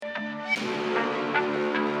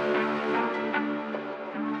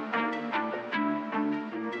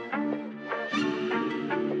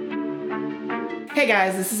Hey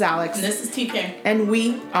guys, this is Alex. And this is TK. And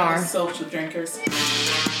we are social drinkers.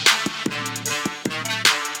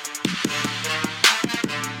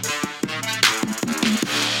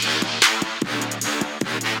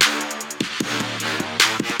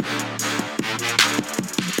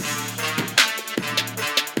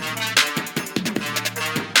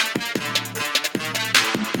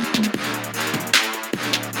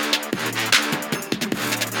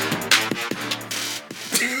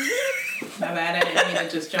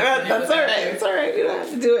 Just That's all right. It's all right. You don't have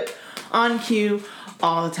to do it on cue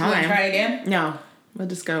all the time. You want to try again? No. We'll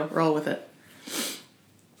just go roll with it.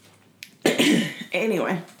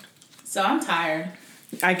 Anyway. So I'm tired.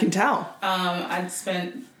 I can tell. I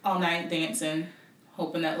spent all night dancing,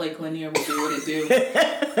 hoping that Lake Lanier would do what it do.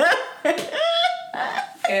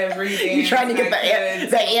 Every dance. You're trying to get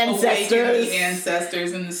the ancestors. The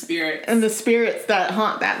ancestors and the spirits. And the spirits that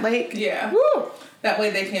haunt that lake. Yeah. Woo! That way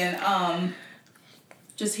they can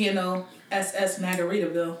just handle SS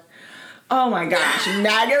Margaritaville. Oh my gosh,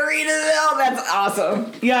 Margaritaville, that's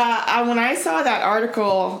awesome. Yeah, when I saw that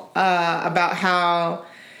article about how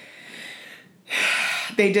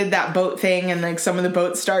they did that boat thing and like some of the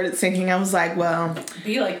boats started sinking, I was like, well,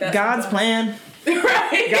 be like that. God's plan.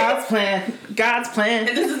 Right. God's plan. God's plan.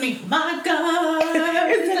 And this is me. My God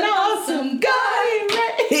is an awesome guy.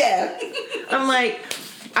 Right? Yeah. I'm like,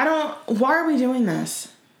 why are we doing this?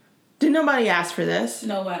 Did nobody ask for this?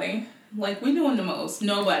 Nobody. Like, we're doing the most.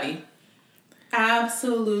 Nobody.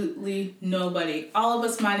 Absolutely nobody. All of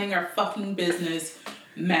us minding our fucking business.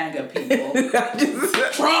 MAGA people.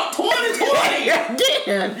 Trump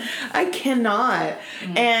 2020! I cannot.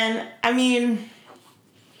 Mm-hmm. And, I mean,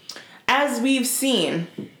 as we've seen,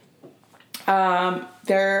 we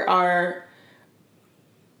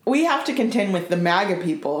have to contend with the MAGA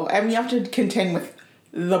people, and we have to contend with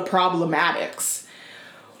the problematics.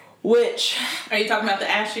 Which... Are you talking about the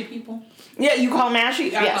ashy people? Yeah, you call them ashy?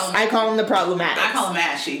 Yes, I call them the problematics. I call them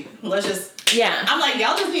ashy. Let's just... Yeah. I'm like,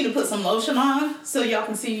 y'all just need to put some lotion on so y'all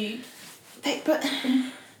can see... But...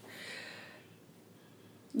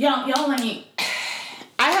 Y'all ain't...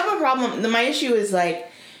 I have a problem. My issue is,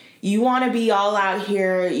 like, you want to be all out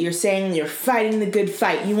here. You're saying you're fighting the good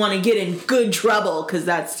fight. You want to get in good trouble because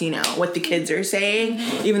that's, what the kids are saying,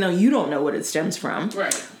 even though you don't know what it stems from.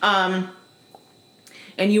 Right.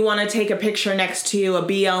 And you want to take a picture next to a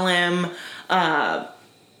BLM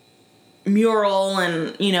mural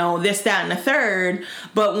and, this, that, and a third.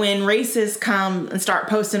 But when racists come and start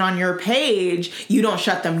posting on your page, you don't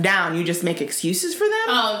shut them down. You just make excuses for them?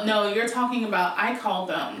 Oh, no, you're talking about, I call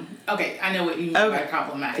them, okay, I know what you mean by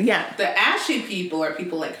problematic. Yeah. The ashy people are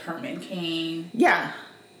people like Herman Cain. Yeah.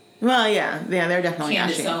 Well, yeah, they're definitely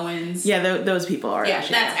Candace ashy. Owens. Yeah, those people are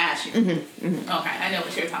ashy. Yeah, that's ashy. Mm-hmm, mm-hmm. Okay, I know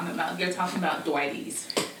what you're talking about. You're talking about Dwighties.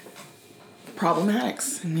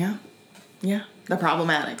 Problematics. Yeah. Yeah, the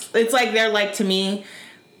problematics. It's like to me,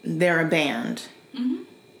 they're a band. Mm-hmm.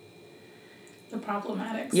 The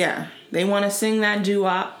problematics. Yeah, they want to sing that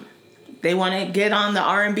doo-wop. They want to get on the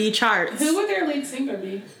R&B charts. Who would their lead singer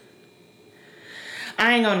be?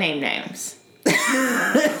 I ain't gonna name names. No.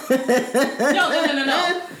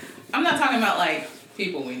 I'm not talking about, like,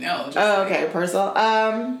 people we know. Just okay, personal.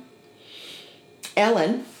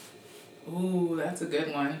 Ellen. Ooh, that's a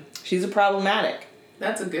good one. She's a problematic.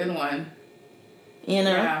 That's a good one.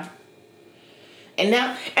 Yeah. And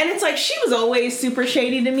it's like, she was always super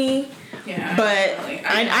shady to me. Yeah. But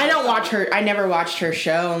I don't watch her. I never watched her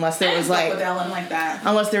show unless there was like... with Ellen like that.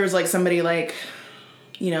 Unless there was like somebody like,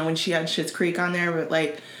 when she had Schitt's Creek on there, but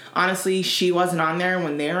like... Honestly, she wasn't on there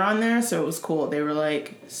when they were on there, so it was cool. They were,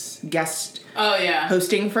 like, guest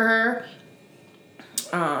hosting for her.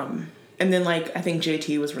 And then, like, I think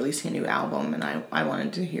JT was releasing a new album, and I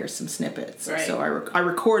wanted to hear some snippets. Right. So I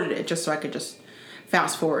recorded it just so I could just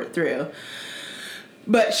fast forward through.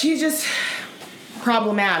 But she's just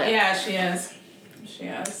problematic. Yeah, she is.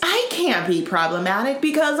 Yes. I can't be problematic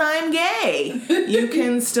because I'm gay. You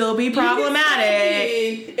can still be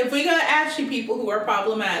problematic. If we got ashy people who are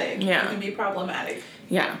problematic, yeah, you can be problematic.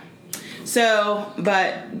 Yeah. So,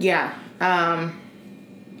 but yeah,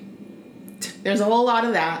 there's a whole lot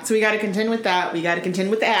of that. So we got to contend with that. We got to contend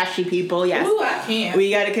with the ashy people. Yes. Ooh, I can't. We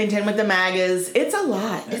got to contend with the MAGAs. It's a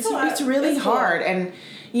lot. It's really hard. And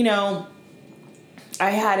I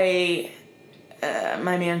had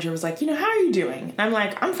my manager was like, how are you doing? And I'm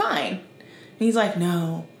like, I'm fine. And he's like,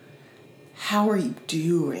 no, how are you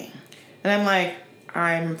doing? And I'm like,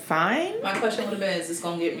 I'm fine. My question would have been, is this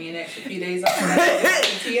going to get me an extra few days off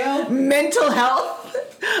PTO? Mental health.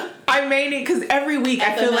 I may need, because every week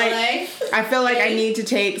I feel like I need to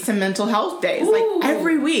take some mental health days. Ooh. Like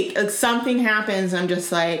every week, something happens. I'm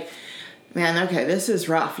just like, man, okay, this is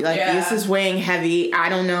rough. Like, this is weighing heavy. I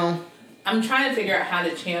don't know. I'm trying to figure out how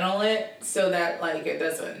to channel it so that, like, it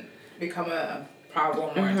doesn't become a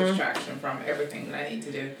problem or a distraction from everything that I need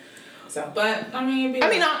to do. So, but, I mean...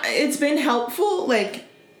 it's been helpful. Like,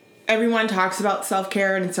 everyone talks about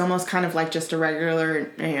self-care, and it's almost kind of like just a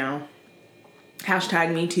regular, you know,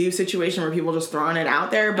 #MeToo situation where people just throwing it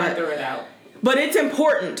out there. But I throw it out. But it's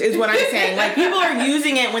important, is what I'm saying. Like, people are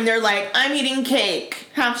using it when they're like, I'm eating cake,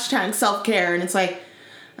 #self-care. And it's like,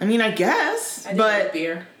 I mean, I guess. I but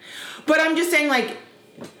beer. But I'm just saying, like,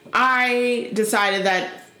 I decided that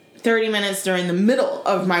 30 minutes during the middle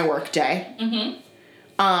of my work day,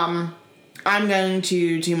 I'm going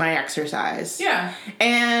to do my exercise. Yeah.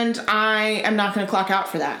 And I am not going to clock out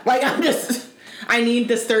for that. Like, I need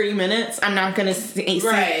this 30 minutes. I'm not going to see.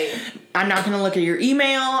 Right. I'm not going to look at your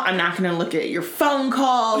email. I'm not going to look at your phone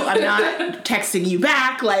call. I'm not texting you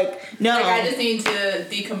back. Like, no. Like, I just need to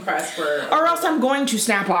decompress for... Or else I'm going to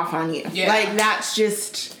snap off on you. Yeah. Like,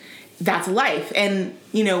 that's life. And,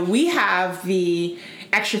 you know, we have the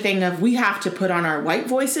extra thing of we have to put on our white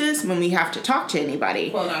voices when we have to talk to anybody.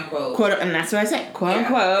 Quote, unquote. And that's what I say. Quote,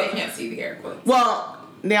 unquote. They can't see the air quotes. Well...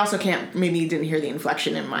 They also can't. Maybe you didn't hear the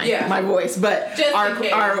inflection in my voice, but just our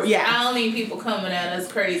I don't need people coming at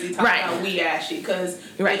us crazy talking about we ashy because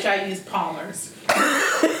bitch, I use Palmer's.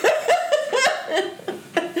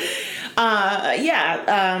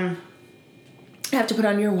 You have to put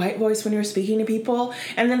on your white voice when you're speaking to people,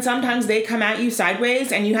 and then sometimes they come at you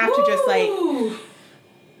sideways, and you have to just like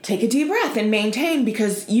take a deep breath and maintain,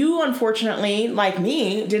 because you, unfortunately, like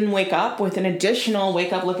me, didn't wake up with an additional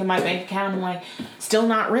look at my bank account and like, still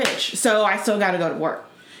not rich. So I still got to go to work.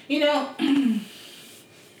 You know,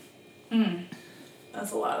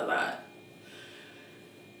 that's a lot of that.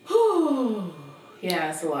 Whew. Yeah,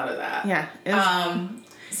 it's a lot of that. Yeah.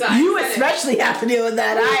 So you especially have to deal with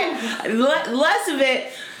that. Less of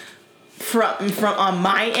it from on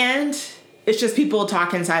my end. It's just people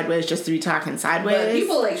talking sideways just to be talking sideways. But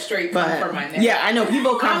people like straight come for my neck. Yeah, I know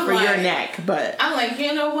people come for your neck, but I'm like,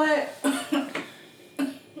 you know what?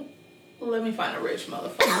 Let me find a rich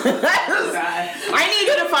motherfucker. I need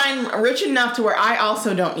you to find rich enough to where I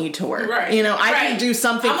also don't need to work. Right. You know, I can do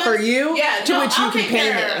something for you to which you can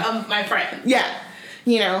pay me. My friend. Yeah.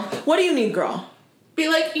 You know, what do you need, girl? Be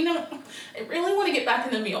like, you know, I really want to get back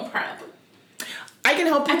into meal prep. I can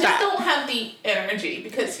help with that. I just don't have the energy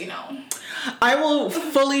because, you know. I will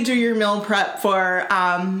fully do your meal prep for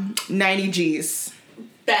 90 G's.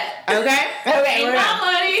 Bet. Okay? Okay. Ain't my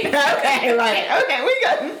money. Okay, right. Okay, we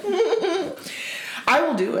good. I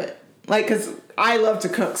will do it. Like, because I love to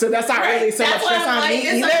cook, so that's not really so much stress on me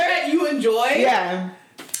either. It's that you enjoy. Yeah.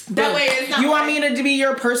 That way it's not you want me to be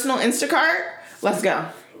your personal Instacart? Let's go.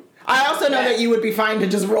 I also know that you would be fine to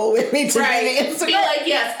just roll with me to the Instagram. Be like,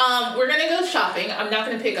 yes, we're going to go shopping. I'm not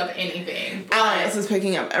going to pick up anything. Alex is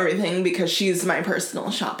picking up everything because she's my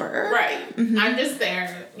personal shopper. Right. Mm-hmm. I'm just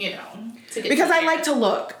there, you know, to get because I like to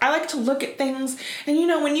look. I like to look at things. And, you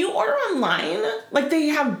know, when you order online, like, they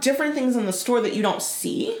have different things in the store that you don't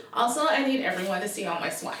see. Also, I need everyone to see all my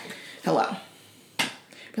swag. Hello.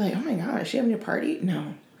 Be like, oh, my God, is she having a party?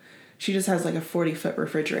 No. She just has like a 40-foot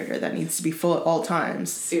refrigerator that needs to be full at all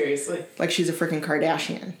times. Seriously. Like she's a freaking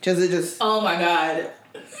Kardashian. Oh my God.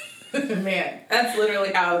 Man, that's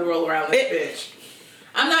literally how I would roll around this bitch.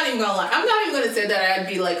 I'm not even gonna lie. I'm not even gonna say that I'd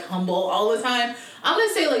be like humble all the time. I'm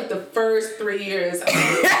gonna say like the first 3 years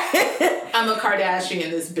I'm a Kardashian,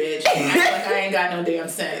 this bitch. And I feel like I ain't got no damn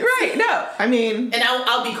sense. Right, no. I mean. And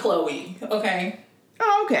I'll be Chloe, okay?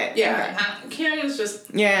 Oh, okay. Yeah. Okay. Karen's just...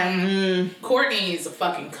 Yeah. Courtney's a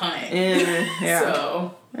fucking cunt. Yeah.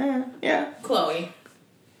 So... Yeah. Chloe.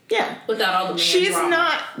 Yeah. Without all the man She's drama.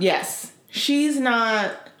 not... Yes. She's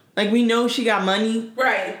not... Like, we know she got money.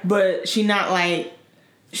 Right. But she's not like...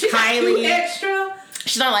 She's Kylie. Not too extra.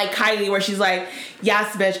 She's not like Kylie where she's like,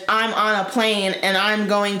 yes, bitch, I'm on a plane and I'm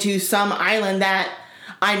going to some island that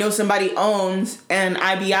I know somebody owns and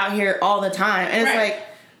I be out here all the time. And it's like...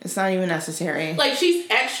 It's not even necessary. Like, she's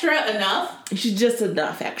extra enough. She's just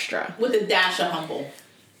enough extra. With a dash of humble.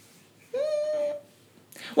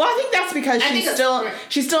 Well, I think that's because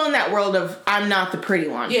she's still in that world of I'm not the pretty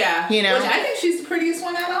one. Yeah. You know? Which I think she's the prettiest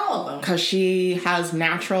one out of all of them. Because she has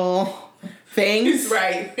natural things.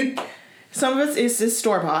 Right. Some of it is just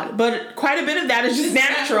store-bought. But quite a bit of that is just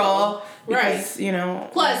natural. Because, you know.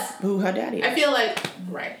 Plus. Who her daddy is. I feel like.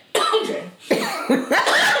 Right. Okay.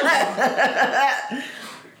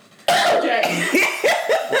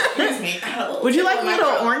 Excuse me. Would you like a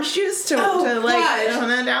little orange juice to tone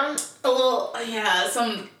it down? A little,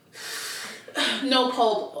 some no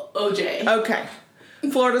pulp OJ. Okay.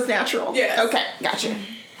 Florida's natural. Yes. Okay, gotcha.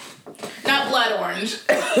 Not blood orange.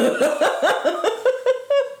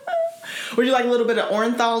 Would you like a little bit of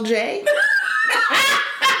Orenthall J?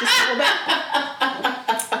 Just a little bit.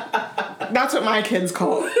 That's what my kids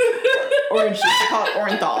call it. Orange juice. They call it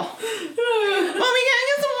Orenthall. Mommy, can I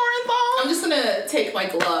get some Orenthall? I'm just gonna take my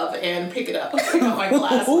glove and pick it up. Pick up my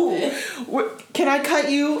glass with it. Can I cut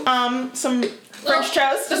you some French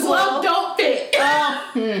toast? The glove don't fit.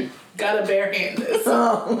 Gotta barehand this.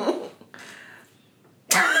 What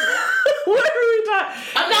are we talking?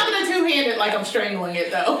 I'm not gonna two-hand it like I'm strangling it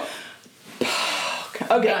though.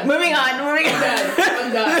 Okay, moving on. I'm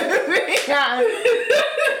done. Moving on.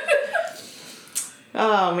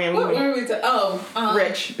 Oh man, what were we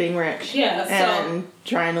rich, being rich. Yeah, and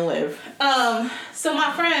trying to live. So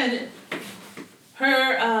my friend,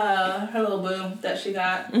 her little boo that she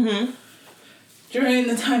got during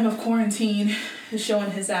the time of quarantine is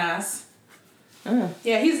showing his ass.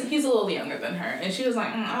 Yeah, he's a little younger than her, and she was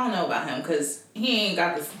like, I don't know about him because he ain't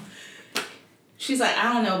got this. She's like,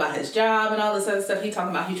 I don't know about his job and all this other stuff. He talking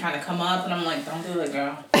about he trying to come up, and I'm like, don't do it,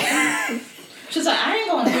 girl. She's like, I ain't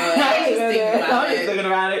gonna do it. I was just thinking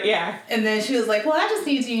about it. Yeah. And then she was like, well, I just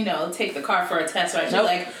need to, take the car for a test ride. She's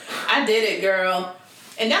like, I did it, girl.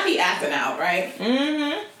 And now he acting out, right?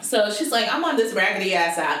 Mm-hmm. So she's like, I'm on this raggedy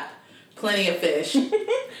ass app. Plenty of fish. Been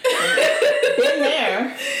there.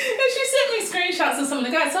 And she sent me screenshots of some of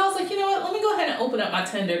the guys. So I was like, you know what? Let me go ahead and open up my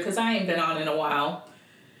Tinder because I ain't been on in a while.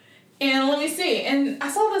 And let me see. And I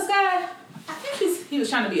saw this guy. I think he was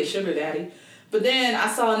trying to be a sugar daddy. But then I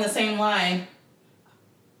saw in the same line,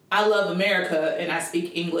 I love America and I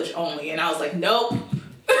speak English only. And I was like, nope.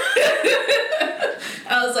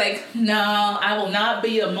 I was like, no, I will not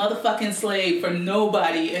be a motherfucking slave for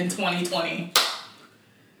nobody in 2020.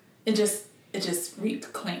 It just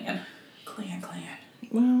reeked clan.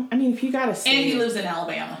 Well, I mean, if you gotta say. And he lives in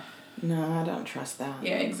Alabama. No, I don't trust that.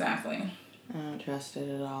 Yeah, exactly. I don't trust it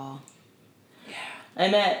at all. Yeah. I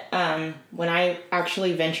met, when I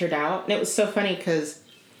actually ventured out, and it was so funny because,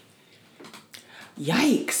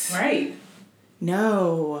 yikes. Right.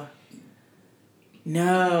 No.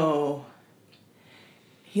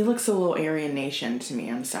 He looks a little Aryan Nation to me,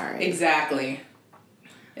 I'm sorry. Exactly.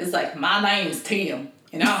 It's like, my name's Tim,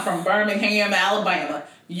 and I'm from Birmingham, Alabama,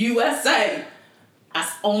 USA. I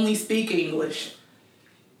only speak English.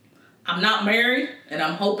 I'm not married, and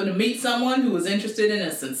I'm hoping to meet someone who is interested in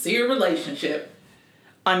a sincere relationship.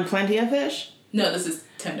 On Plenty of Fish? No, this is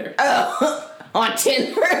Tinder. Oh, on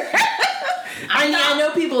Tinder? I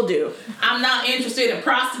know people do. I'm not interested in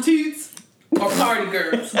prostitutes or party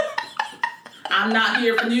girls. I'm not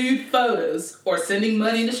here for nude photos or sending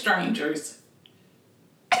money to strangers.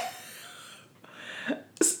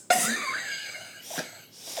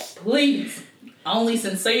 Please, only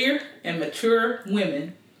sincere and mature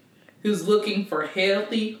women who's looking for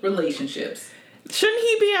healthy relationships. Shouldn't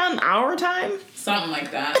he be on our time? Something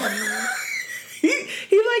like that.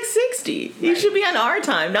 He's like 60. Right. He should be on our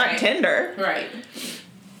time, not Tinder. Right.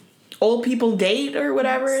 Old people date or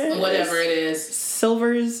whatever it is. Whatever it is.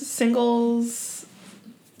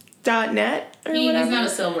 Silversingles.net or whatever. He's not a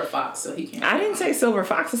silver fox, so he can't. I didn't say silver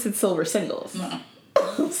fox. I said silver singles. No.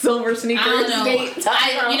 Silver sneakers. I don't know. Date.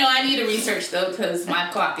 I need to research though because my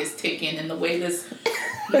clock is ticking and the way this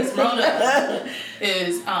Rona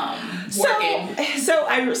is working. So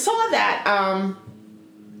I saw that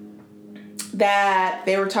that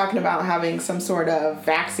they were talking about having some sort of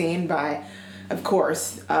vaccine by, of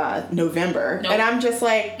course, November, and I'm just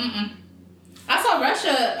like, I saw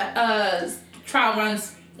Russia trial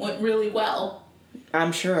runs went really well.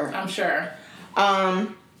 I'm sure.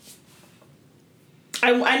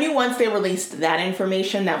 I knew once they released that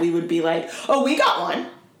information that we would be like, oh, we got one.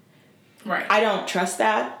 Right. I don't trust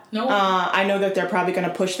that. No. I know that they're probably going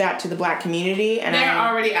to push that to the black community, and they're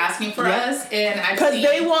already asking for us, and because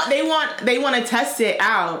they want to test it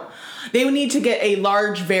out. They would need to get a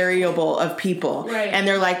large variable of people, right? And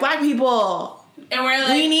they're like, black people, and we're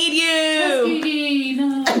like, we need you.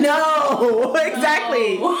 No,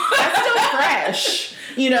 exactly. No. That's still fresh,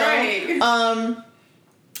 Right.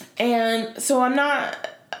 And so I'm not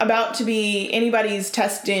about to be anybody's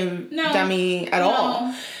testing dummy at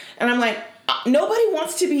all. And I'm like, nobody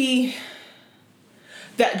wants to be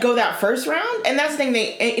go that first round. And that's the thing,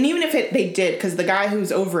 and even if they did, because the guy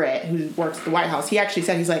who's over it, who works at the White House, he actually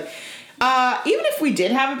said, he's like, even if we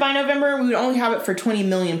did have it by November, we would only have it for 20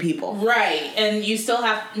 million people. Right. And you still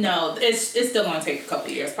have, it's still going to take a couple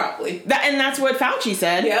of years, probably. And that's what Fauci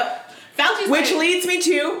said. Yep. Which leads me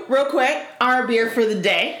to, real quick, our beer for the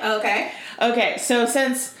day. Okay, so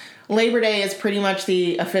since Labor Day is pretty much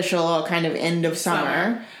the official kind of end of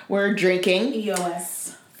summer. We're drinking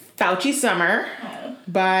EOS Fauci Summer. Oh.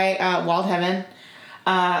 by Wild Heaven.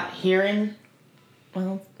 Here in,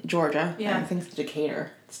 Georgia. Yeah. I think it's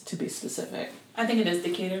Decatur, to be specific. I think it is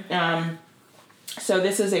Decatur. So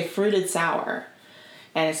this is a fruited sour,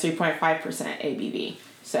 and it's 3.5% ABV.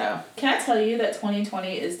 So can I tell you that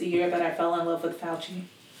 2020 is the year that I fell in love with Fauci?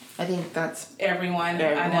 I think that's everyone.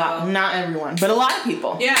 I know. Not everyone, but a lot of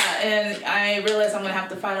people. Yeah, and I realized I'm gonna have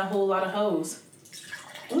to find a whole lot of hoes.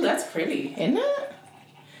 Ooh, that's pretty. Isn't it?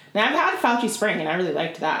 Now I've had Fauci Spring, and I really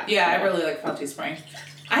liked that. Yeah, I really like Fauci Spring.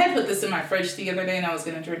 I had put this in my fridge the other day, and I was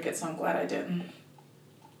gonna drink it, so I'm glad I didn't.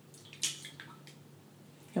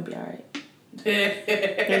 You'll be all right.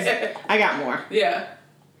 I got more. Yeah.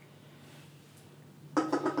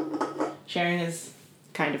 Sharing is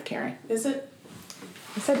kind of caring. Is it?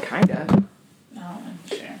 I said kind of. No, I'm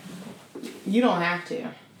sure. You don't have to.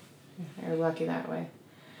 You're lucky that way.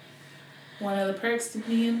 One of the perks to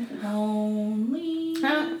being lonely.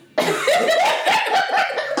 Huh?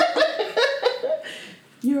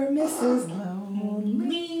 You're Mrs.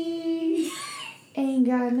 Lonely. Ain't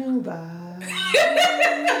got nobody.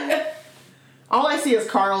 All I see is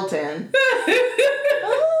Carlton.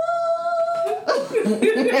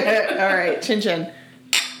 All right, chin chin.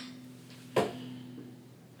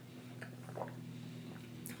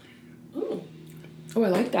 Ooh. Oh, I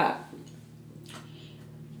like that.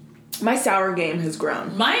 My sour game has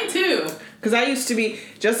grown. Mine too. Because I used to be,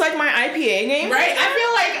 just like my IPA game. Right? I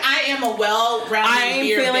feel like I am a well-rounded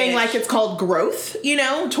beer feeling bitch. like it's called growth,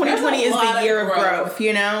 2020 is the year of growth,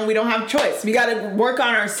 We don't have choice. We got to work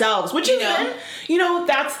on ourselves, which is, we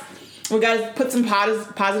got to put some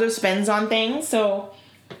positive spins on things. So,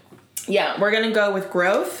 yeah, we're going to go with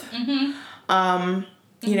growth. Mm-hmm.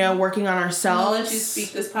 Working on ourselves. I'll let you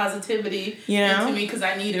speak this positivity into me because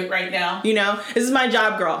I need it right now. This is my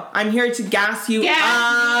job, girl. I'm here to gas you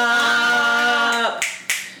up.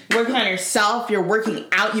 Working on yourself. You're working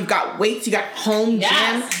out. You've got weights. You got home gym.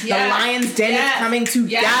 Yes. The Lion's Den is coming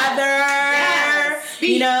together. Yes.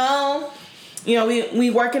 We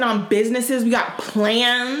working on businesses. We got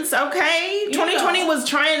plans. Okay. 2020 was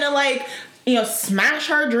trying to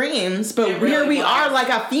smash our dreams, but here we are like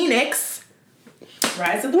a phoenix.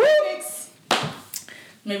 Rise of the Phoenix.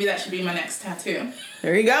 Maybe that should be my next tattoo.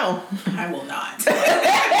 There you go. I will not.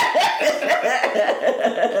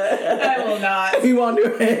 I will not. You won't do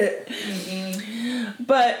it. Mm-mm.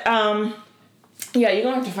 But, you're going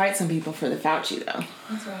to have to fight some people for the Fauci, though.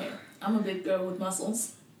 That's right. I'm a big girl with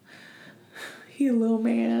muscles. He a little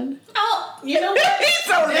man. Oh, you know what? He's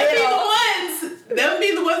so Them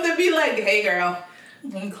be the ones that be like, hey, girl. I'm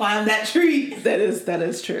gonna climb that tree. That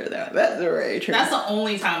is true, though. That's very true. That's the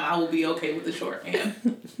only time I will be okay with the short man.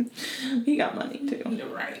 He got money, too. You're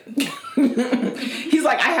right. He's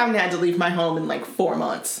like, I haven't had to leave my home in 4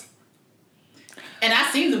 months. And I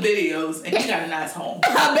seen the videos, and he got a nice home.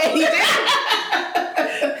 I bet he did.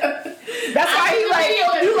 That's why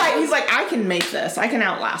he's like, I can make this. I can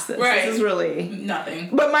outlast this. Right. This is really nothing.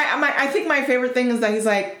 But I think my favorite thing is that he's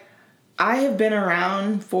like, I have been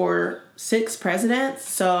around for 6 presidents,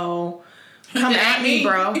 so come at me,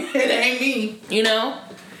 bro. It ain't me.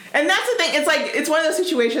 And that's the thing. It's like, it's one of those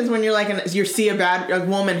situations when you're you see a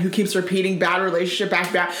woman who keeps repeating bad relationship back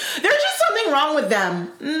to back. There's just something wrong with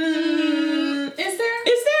them. Is there?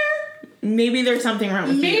 Maybe there's something wrong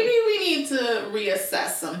with you. Maybe we need to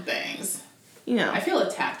reassess some things. I feel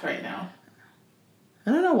attacked right now.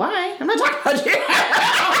 I don't know why. I'm not talking about you.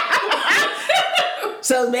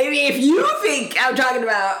 So maybe if you think I'm talking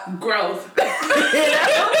about growth.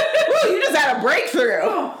 You just had a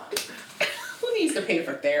breakthrough. Who needs to pay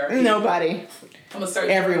for therapy? Nobody. I'm gonna start.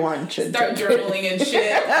 Everyone should start journaling and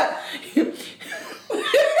shit.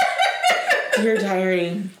 Dear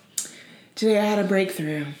diary, today I had a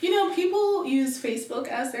breakthrough. People use Facebook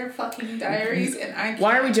as their fucking diaries, and I can't.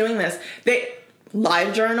 Why are we doing this? They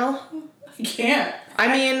live journal. I can't.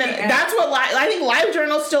 That's what I think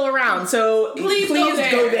LiveJournal's still around, so please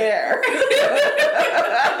go there.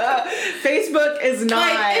 Facebook is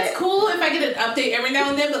not. It's cool if I get an update every now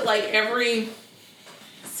and then, but every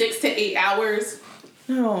 6 to 8 hours.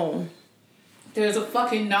 No. There's a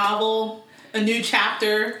fucking novel, a new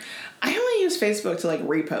chapter. I only use Facebook to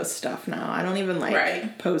repost stuff now. I don't even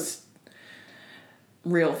post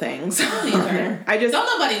real things. I just don't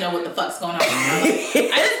nobody know what the fuck's going on. I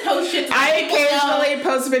just post shit to let people know. I occasionally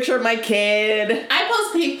post a picture of my kid. I post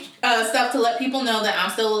stuff to let people know that I'm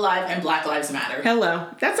still alive and Black Lives Matter. Hello.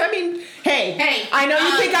 Hey. I know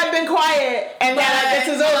you think I've been quiet and that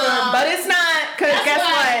this is over, but it's not. Because guess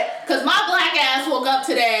what? Because my black ass woke up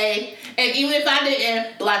today, and even if I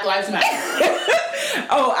didn't, Black Lives Matter.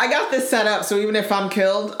 Oh, I got this set up, so even if I'm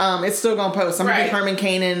killed, it's still gonna post. I'm gonna be Herman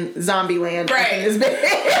Cain in Zombieland. Right. This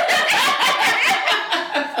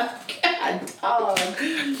God, dog.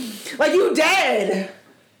 Like, you dead.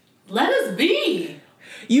 Let us be.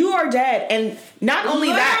 You are dead, and not only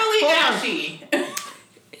that. Ashy.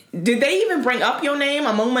 Did they even bring up your name,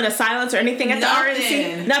 a moment of silence, or anything at the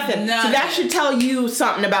RNC? Nothing. So that should tell you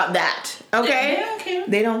something about that. Okay? They don't care.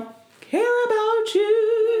 They don't care about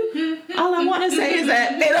you. All I want to say is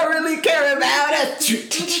that they don't really care about us.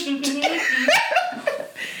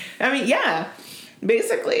 I mean, yeah.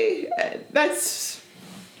 Basically, that's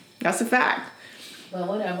a fact. Well,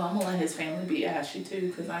 whatever. I'm going to let his family be ashy, too,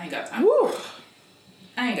 because I ain't got time. Woo.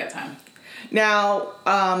 I ain't got time. Now,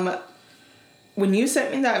 when you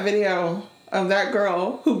sent me that video of that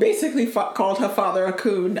girl who basically called her father a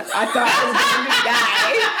coon, I thought I was going to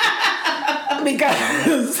die.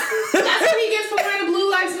 Because that's what he gets for wearing a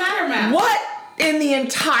Blue Lives Matter mask. What in the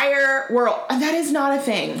entire world? That is not a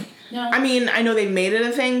thing. No. I mean, I know they made it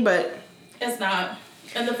a thing, but it's not.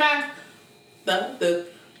 And the fact, the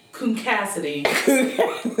cooncacity.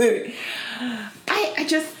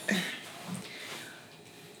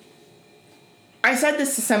 I said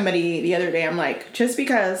this to somebody the other day. I'm like, just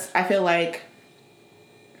because I feel like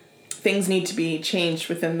things need to be changed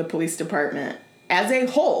within the police department as a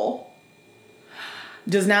whole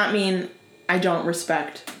does not mean I don't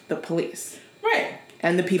respect the police. Right.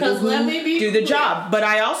 And the people who do the job. But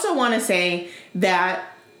I also want to say that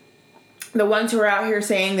the ones who are out here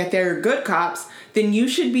saying that they're good cops, then you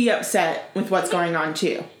should be upset with what's going on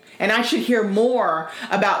too. And I should hear more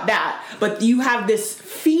about that. But you have this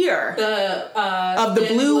fear of the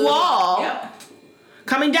blue wall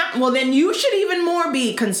coming down. Well, then you should even more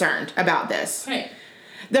be concerned about this. Right.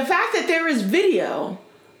 The fact that there is video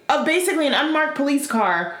of basically an unmarked police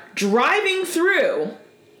car driving through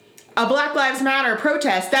a Black Lives Matter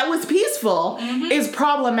protest that was peaceful is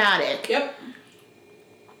problematic. Yep.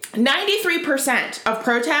 93% of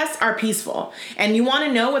protests are peaceful. And you want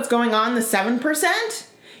to know what's going on the 7%?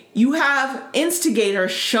 You have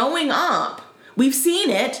instigators showing up. We've seen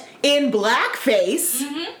it in blackface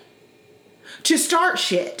to start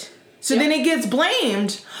shit. So then it gets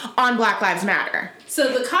blamed on Black Lives Matter.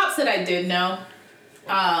 So the cops that I did know,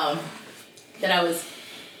 that I was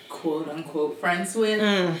quote unquote friends with,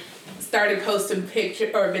 started posting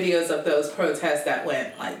pictures or videos of those protests that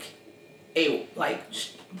went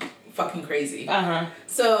fucking crazy.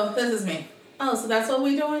 So this is me. Oh, so that's what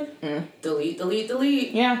we doing? Delete, delete,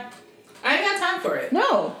 delete. Yeah. I ain't got time for it.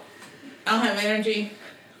 No. I don't have energy.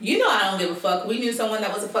 You know I don't give a fuck. We knew someone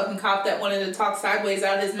that was a fucking cop that wanted to talk sideways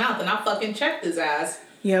out of his mouth, and I fucking checked his ass.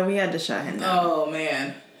 Yeah, we had to shut him down. Oh,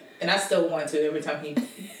 man. And I still want to every time he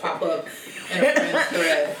pop up in a friend's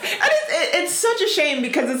thread. It's such a shame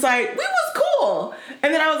because it's like, we was cool.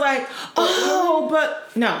 And then I was like, oh,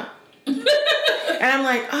 but no. And I'm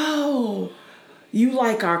like, oh, you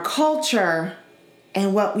like our culture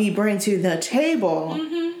and what we bring to the table.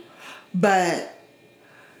 But,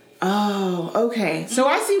 oh, okay. So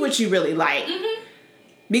I see what you really like.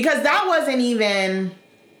 Because that wasn't even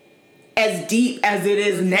as deep as it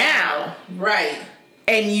is now. Right.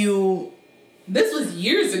 And this was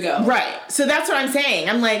years ago. Right. So that's what I'm saying.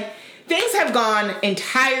 I'm like, things have gone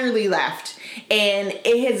entirely left. And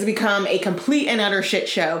it has become a complete and utter shit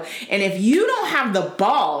show. And if you don't have the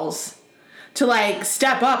balls to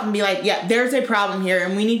step up and be like, yeah, there's a problem here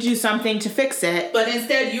and we need to do something to fix it. But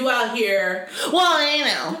instead you out here. Well, you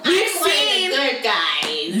know. We've seen good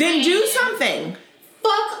guys. Then do something.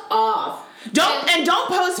 Fuck off. Don't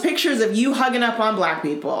post pictures of you hugging up on black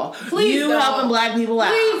people. Please you don't. helping black people out.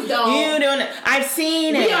 Please don't. You doing it. I've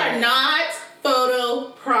seen it. We are not photo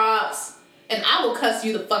props, and I will cuss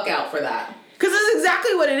you the fuck out for that. Because it's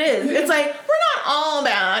exactly what it is. It's like, we're not all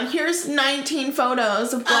bad. Here's 19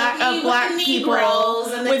 photos of black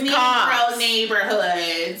people in the with Negro cops.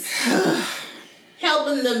 Neighborhoods.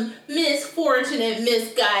 Helping the misfortunate,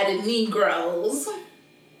 misguided Negroes.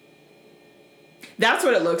 That's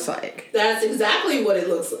what it looks like. That's exactly what it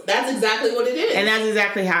looks like. That's exactly what it is. And that's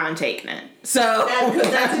exactly how I'm taking it. So that's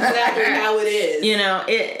exactly how it is. You know,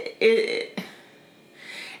 it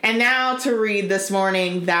and now to read this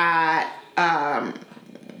morning that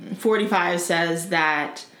 45 says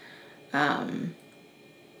that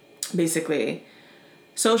basically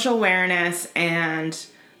social awareness and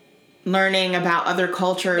learning about other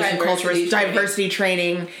cultures and cultures, diversity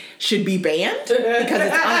training should be banned because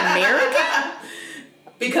it's un-American.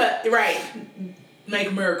 Right. Make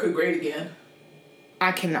America great again.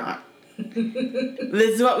 I cannot.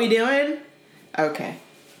 This is what we doing? Okay.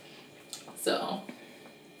 So.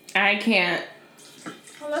 I can't.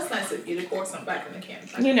 Oh, that's nice of you to pour some back in the can.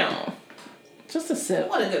 You know, just a sip.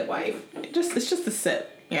 What a good wife. It's just a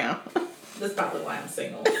sip. Yeah. That's probably why I'm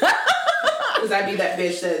single. Because I be that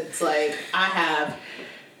bitch that's like, I have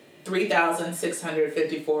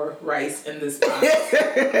 3,654 rice in this box.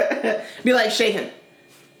 Be like, shaking.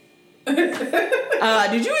 Did you eat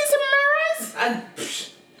some of my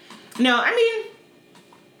rice? No, I mean,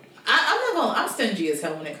 I'm not gonna. I'm stingy as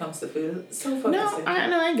hell when it comes to food. It's so fucking stingy.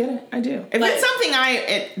 I get it. I do. If it's something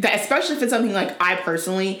especially if it's something like I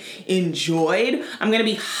personally enjoyed, I'm gonna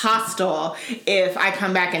be hostile if I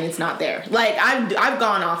come back and it's not there. Like I've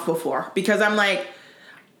gone off before because I'm like,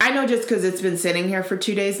 I know just because it's been sitting here for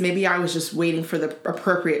 2 days, maybe I was just waiting for the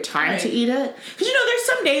appropriate time to eat it. Because, you know, there's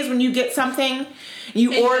some days when you get something,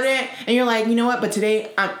 you order it, and you're like, you know what, but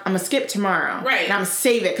today, I'm going to skip tomorrow. Right. And I'm going to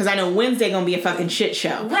save it because I know Wednesday going to be a fucking shit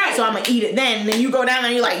show. Right. So I'm going to eat it then. And then you go down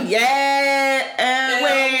there and you're like,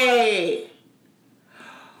 wait.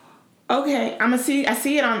 Okay, I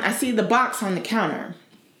see the box on the counter.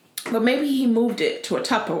 But maybe he moved it to a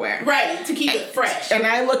Tupperware. Right, to keep it fresh. And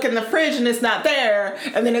I look in the fridge and it's not there.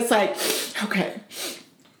 And then it's like, okay,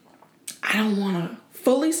 I don't want to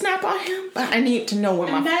fully snap on him, but I need to know what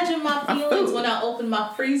Imagine my feelings when I opened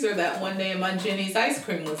my freezer that one day and my Jenny's ice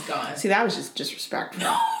cream was gone. See, that was just disrespectful.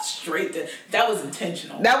 No, that was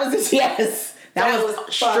intentional. That was just, yes. That was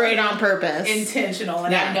straight on purpose. Intentional,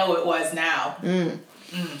 and I know it was now.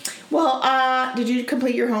 Well, did you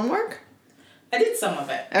complete your homework? I did some of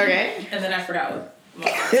it. Okay. And then I forgot what.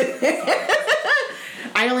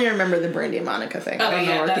 I only remember the Brandy and Monica thing. I don't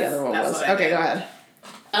know what the other one was. Okay, go ahead.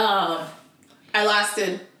 I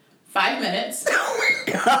lasted 5 minutes. Oh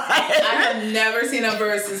my God. I have never seen a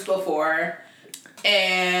versus before.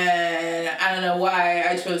 And I don't know why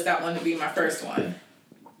I chose that one to be my first one.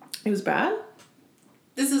 It was bad?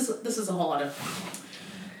 This is a whole lot of,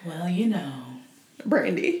 well, you know.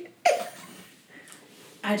 Brandy.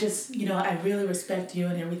 I just, I really respect you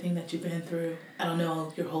and everything that you've been through. I don't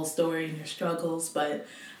know your whole story and your struggles, but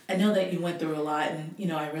I know that you went through a lot and,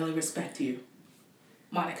 I really respect you.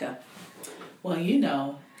 Monica. Well,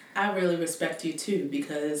 I really respect you too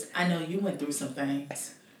because I know you went through some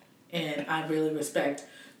things. And I really respect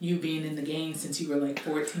you being in the game since you were like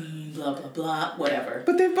 14, blah, blah, blah, whatever.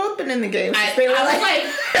 But they've both been in the game since I was like,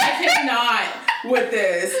 I cannot with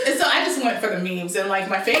this. And so I just went for the memes. And like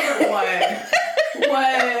my favorite one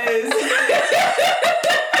was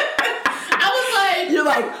I was like, you're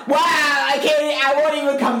like, wow, I won't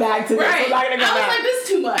even come back to this. Right. I'm not gonna come back. I was like, this is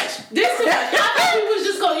too much. I thought we was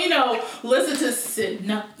just gonna, listen to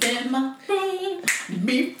Sitting Up in My Room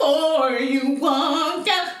Before You Walk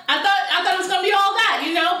Out. I thought it was gonna be all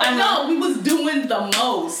that, but no, we was doing the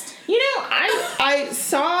most. I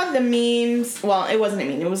saw the memes. Well, it wasn't a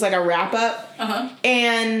meme. It was like a wrap up.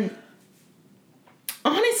 And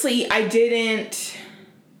honestly, I didn't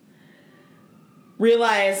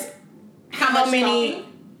realize how many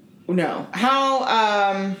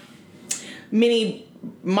many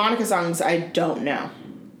Monica songs I don't know.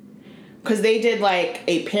 Because they did like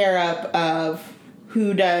a pair up of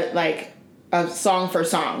who does like a song for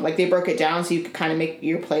song. Like they broke it down so you could kind of make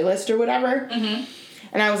your playlist or whatever.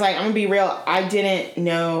 And I was like, I'm going to be real. I didn't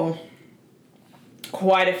know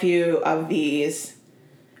quite a few of these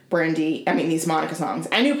these Monica songs.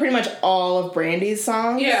 I knew pretty much all of Brandy's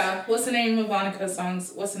songs. Yeah. What's the name of Monica's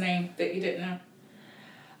songs? What's the name that you didn't know?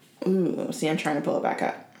 Ooh, see, I'm trying to pull it back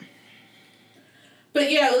up.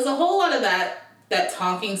 But yeah, it was a whole lot of that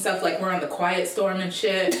talking stuff, like we're on the Quiet Storm and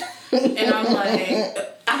shit. And I'm like,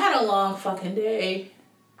 I had a long fucking day.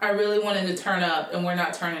 I really wanted to turn up, and we're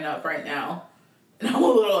not turning up right now. And I'm a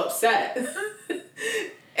little upset. And then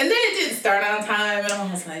it didn't start on time, and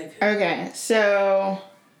I was like... Okay, so...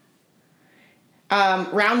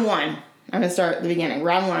 round one. I'm going to start at the beginning.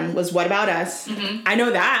 Round one was What About Us? I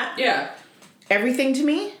know that. Yeah. Everything to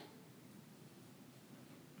Me?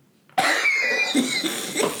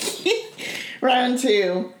 Round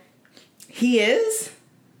two. He Is?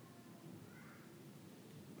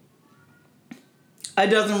 A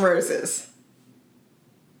Dozen Roses.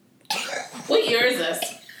 What year is this?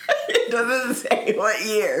 It doesn't say what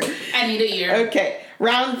year. I need a year. Okay.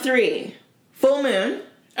 Round three. Full Moon.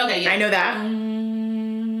 Okay, yeah. I know that.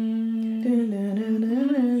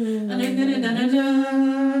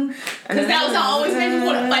 Because that was always made me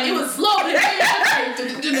want to fight. It was slow. I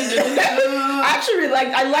actually really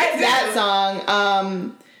liked that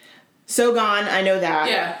song. So Gone. I know that.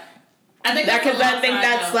 Yeah. I think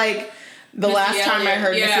that's like the Missy last time I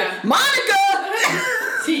heard Monica.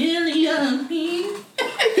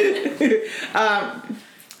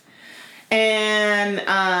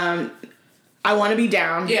 I want to be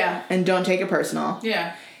down. Yeah. And don't take it personal.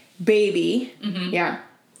 Yeah. Baby. Mm-hmm. Yeah.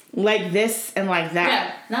 Like this and like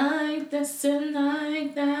that. Yeah. Like this and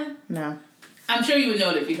like that. No. I'm sure you would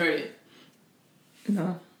know it if you heard it.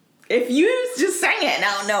 No. If you just sang it,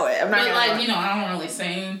 I don't know it. I'm not but gonna like, know it. you know, I don't really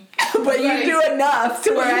sing. But you do enough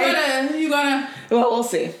to where you gonna. Well, we'll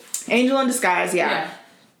see. Angel in disguise, yeah.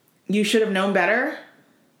 You should have known better.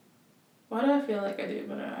 Why do I feel like I do,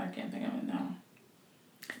 but I can't think of it now.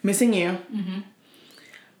 Missing you. Mm-hmm.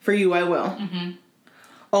 For you, I will. Mm-hmm.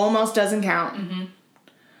 Almost doesn't count. Mm-hmm.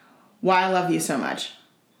 Why I love you so much.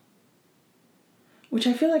 Which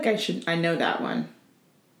I feel like I know that one.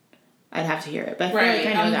 I'd have to hear it, but I feel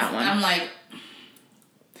like I know that one. I'm like...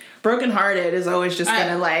 Broken Hearted is always just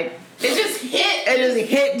gonna like... It just hit. It just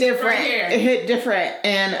hit different. Right here. It hit different.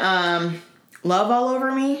 And Love All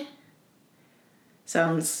Over Me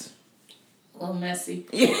sounds... a little messy.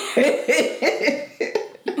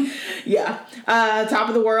 Yeah. Top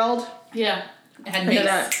of the World. Yeah. It had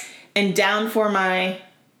Mace. And Down for My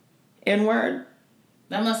N-word.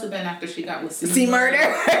 That must have been after she got with C Murder.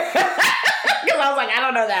 Because I was like, I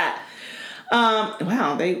don't know that.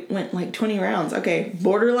 Wow, they went like 20 rounds. Okay,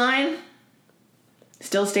 Borderline.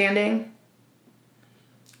 Still Standing.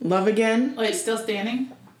 Love Again. Wait, Still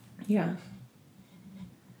Standing? Yeah.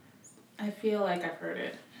 I feel like I've heard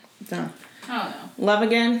it. No. I don't know. Love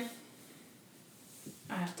Again.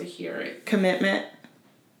 I have to hear it. Commitment.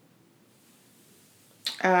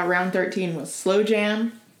 Round 13 was Slow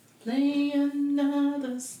Jam. Play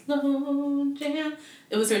another slow jam.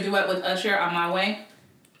 It was her duet with Usher, On My Way.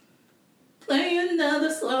 Play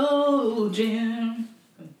another slow jam.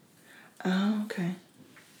 Oh, okay.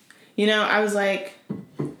 You know, I was like...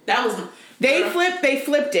 That was... They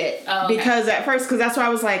flipped it. Oh, okay. Because at first, because that's why I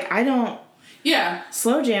was like, I don't... Yeah.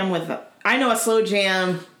 Slow Jam with... I know a Slow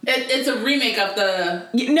Jam... It's a remake of the...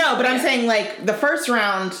 No, but I'm saying like the first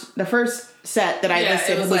round, the first set that I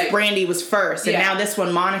listed was like, Brandy was first. And now this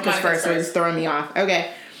one, Monica's first. So it's throwing me off. Okay.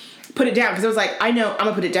 Put it down. Because it was like, I know, I'm going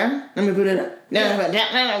to put it down. I'm going to put it up. No, I'm going to put it down.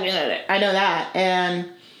 I know that. And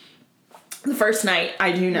the first night,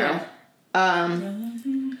 I do know.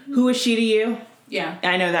 Who is she to you? Yeah.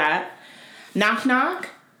 I know that. Knock Knock.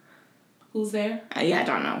 Who's there? Yeah, I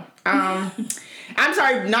don't know. I'm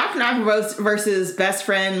sorry, Knock Knock versus Best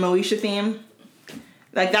Friend Moesha theme.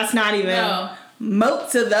 Like, that's not even... No. Mo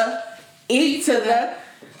to the... E to the...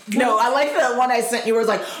 No, I like the one I sent you where it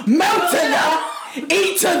was like, Mo to the...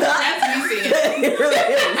 E to the... That's me singing. It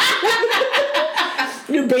really is.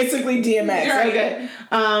 You're basically DMX. Right. Okay.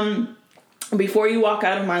 Before You Walk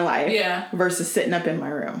Out of My Life. Yeah. Versus Sitting Up in My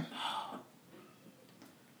Room.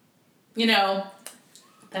 You know,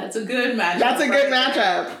 that's a good matchup. That's a good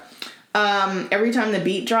matchup. Every Time the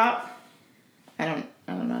Beat Drop. I don't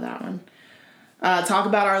know that one. Talk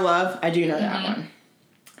About Our Love. I do know that one.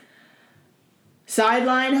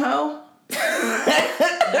 Sideline Ho.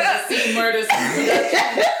 See Murder.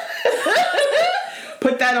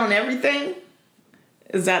 Put That on Everything.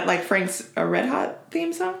 Is that like Frank's Red Hot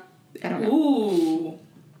theme song? I don't know. Ooh.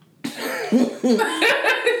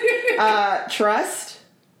 Trust.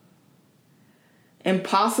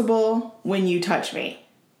 Impossible When You Touch Me.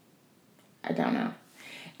 I don't know.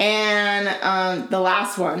 And the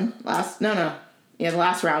last one, the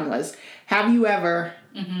last round was Have You Ever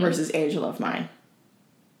versus Angel of Mine.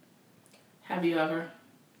 Have you ever?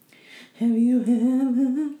 Have you ever?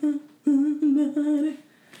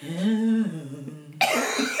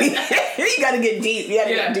 You gotta get deep. You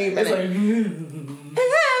gotta get deep. It's like, have you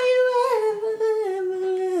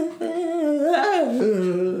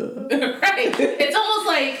ever? Right. It's almost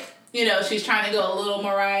like, you know, she's trying to go a little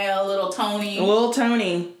Mariah, a little Tony. Little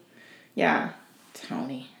Tony. Yeah.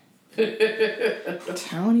 Tony. Tony.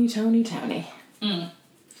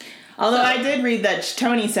 Although I did read that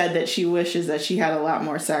Tony said that she wishes that she had a lot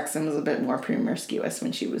more sex and was a bit more promiscuous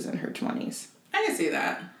when she was in her 20s. I can see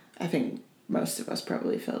that. I think most of us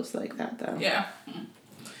probably feels like that, though. Yeah.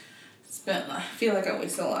 I feel like I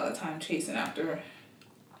wasted a lot of time chasing after her.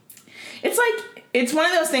 It's like, it's one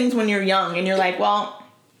of those things when you're young and you're like, well,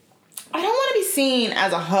 I don't want to be seen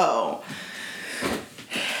as a hoe.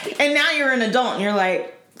 And now you're an adult and you're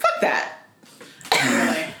like, fuck that.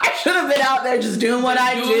 Really? I should have been out there just doing what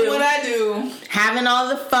I do. Having all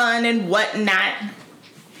the fun and whatnot.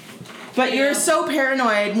 But you're so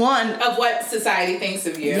paranoid, one. Of what society thinks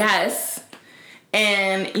of you. Yes.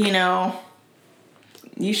 And, you know,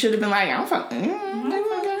 you should have been like, I don't fucking.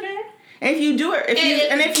 And if you do it,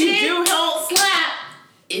 if you do don't slap,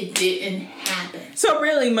 it didn't happen. So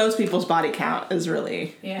really, most people's body count is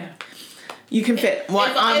really you can fit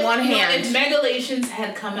on one hand. If Megalations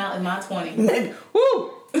had come out in my 20s,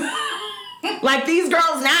 woo, Like these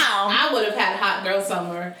girls now. I would have had hot girl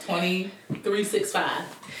summer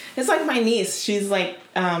 2365. It's like my niece. She's like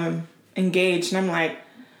engaged, and I'm like,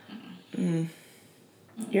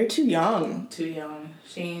 you're too young. Too young.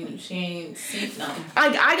 She ain't seen nothing.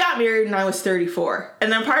 I got married when I was 34.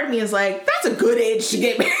 And then part of me is like, that's a good age to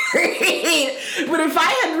get married. But if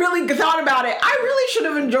I had really thought about it, I really should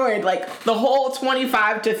have enjoyed like the whole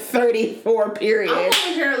 25 to 34 period. I'm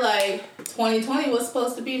over here like 2020 was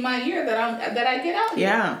supposed to be my year that I get out here.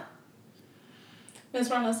 Yeah.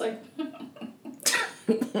 Miss Ronald's like,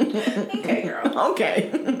 okay, girl.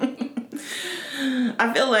 Okay.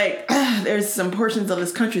 I feel like there's some portions of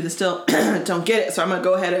this country that still don't get it, so I'm going to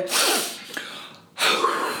go ahead and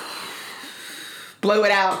blow it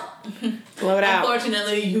out. Blow it out.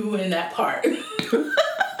 Unfortunately, you in that part.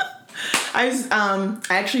 I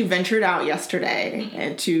actually ventured out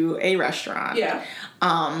yesterday to a restaurant. Yeah.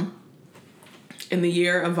 In the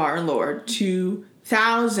year of our Lord,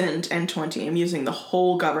 2020. I'm using the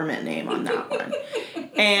whole government name on that one.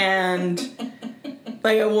 And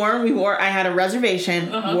like I had a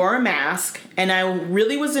reservation, wore a mask, and I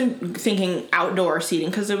really wasn't thinking outdoor seating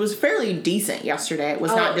because it was fairly decent yesterday. It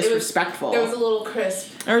was not disrespectful. There was a little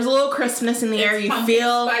crisp. There was a little crispness in the air. You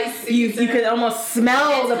feel, you could almost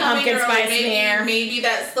smell the pumpkin spice in the air. Maybe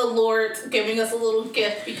that's the Lord giving us a little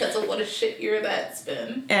gift because of what a shit year that's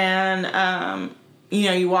been. And,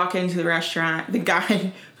 you walk into the restaurant, the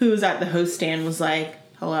guy who was at the host stand was like,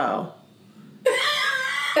 hello.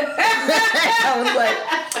 I was like,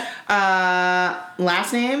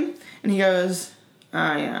 last name? And he goes,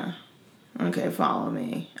 oh, yeah. Okay, follow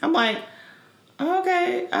me. I'm like,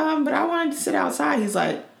 okay, but I wanted to sit outside. He's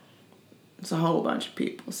like, it's a whole bunch of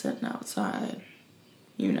people sitting outside.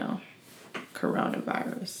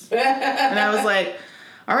 Coronavirus. And I was like,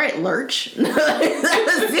 all right, lurch. He was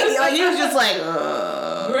just like,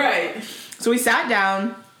 ugh. Right. So we sat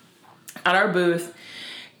down at our booth.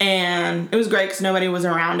 And it was great because nobody was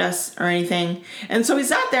around us or anything. And so we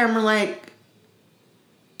sat there and we're like,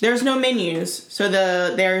 there's no menus. So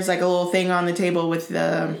there's like a little thing on the table with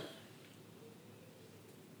the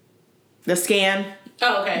scan.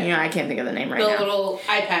 Oh, okay. I can't think of the name right now. The little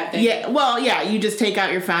iPad thing. Yeah, well, yeah, you just take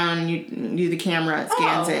out your phone and you do the camera, it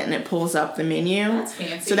scans it, and it pulls up the menu. That's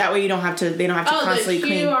fancy. So that way they don't have to constantly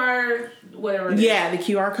clean. Oh, the QR, whatever it is. Yeah, the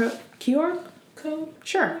QR code. QR code?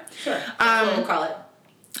 Sure. That's what we'll call it.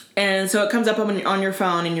 And so it comes up on your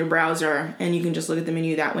phone in your browser, and you can just look at the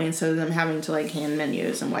menu that way instead of them having to like hand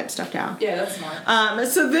menus and wipe stuff down. Yeah, that's smart.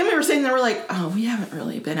 So then we were sitting there, we're like, oh, we haven't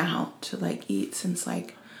really been out to like eat since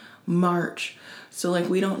like March. So like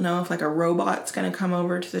we don't know if like a robot's gonna come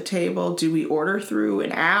over to the table. Do we order through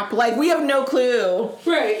an app? Like we have no clue.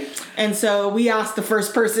 Right. And so we asked the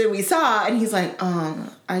first person we saw, and he's like,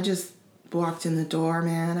 I just walked in the door,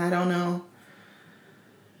 man. I don't know.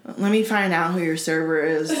 Let me find out who your server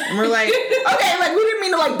is. And we're like, okay, like we didn't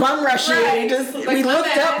mean to like bum rush you. Right. We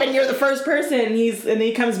looked up and you're the first person. And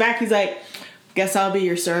he comes back. He's like, guess I'll be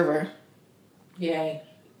your server. Yay.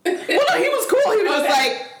 Well, no, he was cool. He was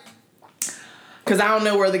like, because I don't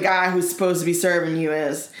know where the guy who's supposed to be serving you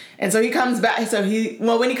is. And so he comes back. So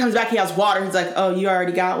when he comes back, he has water. He's like, oh, you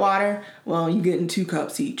already got water? Well, you getting 2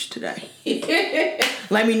 cups each today.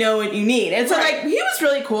 Let me know what you need. And so like he was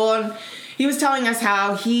really cool. And he was telling us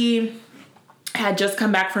how he had just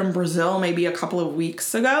come back from Brazil maybe a couple of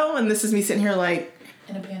weeks ago. And this is me sitting here like...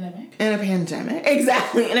 In a pandemic? In a pandemic.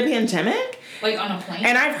 Exactly. In a pandemic. Like on a plane?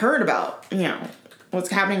 And I've heard about, what's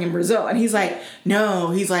happening in Brazil. And he's like, no.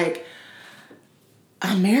 He's like,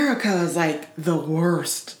 America is like the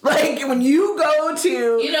worst. Like when you go to other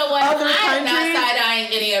countries... I'm not side-eyeing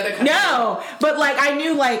any other country. No. But like I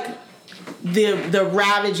knew like... the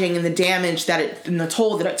ravaging and the damage and the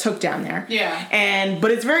toll that it took down there. Yeah. But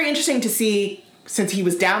it's very interesting to see, since he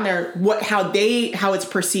was down there, how it's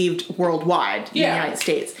perceived worldwide in the United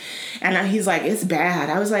States. And he's like, it's bad.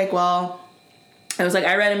 I was like,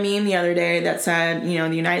 I read a meme the other day that said, the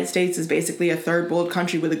United States is basically a third world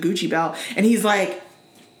country with a Gucci belt. And he's like,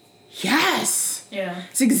 yes. Yeah.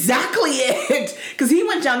 It's exactly it. Because he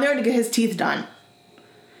went down there to get his teeth done.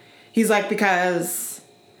 He's like, because...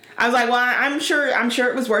 I was like, well, I'm sure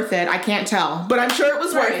it was worth it. I can't tell, but I'm sure it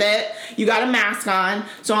was worth it. You got a mask on,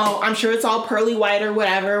 so I'm sure it's all pearly white or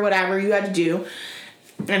whatever you had to do.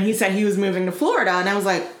 And he said he was moving to Florida, and I was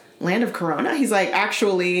like, land of Corona? He's like,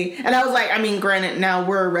 actually, and I was like, I mean, granted, now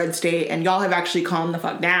we're a red state, and y'all have actually calmed the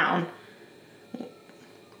fuck down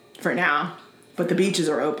for now, but the beaches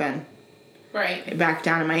are open. Right. Back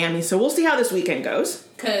down in Miami, so we'll see how this weekend goes.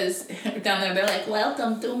 Because down there, they're like,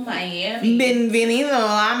 welcome to Miami. Bienvenido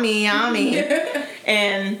a Miami.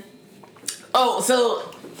 And,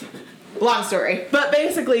 so long story. But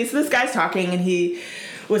basically, so this guy's talking, and he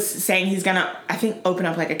was saying he's gonna, I think, open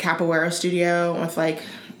up like a capoeira studio with like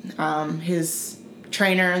his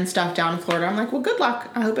trainer and stuff down in Florida. I'm like, well, good luck.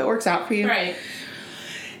 I hope it works out for you. Right.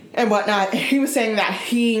 And whatnot. He was saying that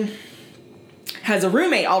he has a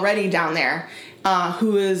roommate already down there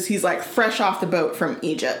he's like fresh off the boat from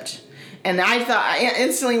Egypt. And I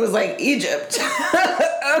instantly was like, Egypt.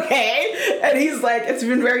 Okay. And he's like, it's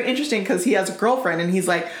been very interesting because he has a girlfriend. And he's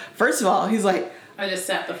like, first of all, he's like, I just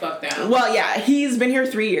sat the fuck down. Well, yeah, he's been here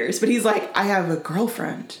 3 years, but he's like, I have a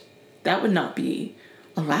girlfriend. That would not be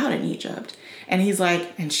allowed in Egypt. And he's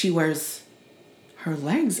like, and she wears her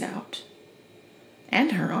legs out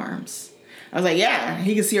and her arms. I was like, yeah,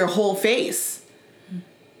 he can see her whole face.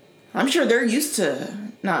 I'm sure they're used to,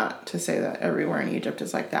 not to say that everywhere in Egypt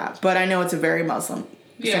is like that, but I know it's a very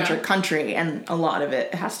Muslim-centric country, and a lot of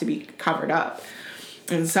it has to be covered up.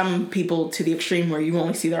 And some people to the extreme where you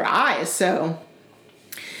only see their eyes, so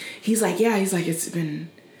he's like, it's been,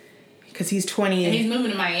 because he's 20. And he's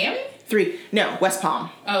moving to Miami? West Palm.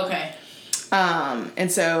 Oh, okay. And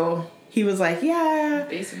so he was like, yeah.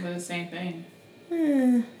 Basically the same thing.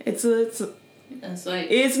 It's like,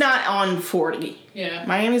 it's not on 40. Yeah.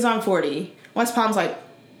 Miami's on 40. West Palm's like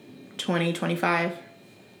 20, 25.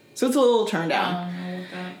 So it's a little turned down.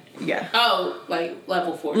 Yeah. Oh, like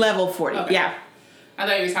level 40. Level 40, okay. Yeah. I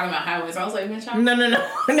thought you were talking about highways. I was like,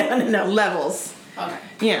 bitch, No, levels. Okay.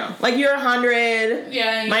 You know, like you're 100.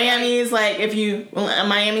 Yeah. Miami's like,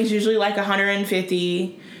 Miami's usually like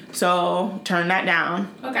 150. So turn that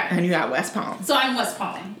down. Okay. And you got West Palm. So I'm West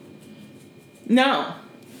Palm. No.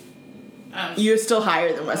 You're still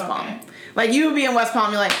higher than West Palm. Like, you would be in West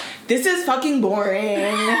Palm, you're like, this is fucking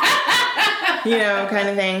boring. You know, kind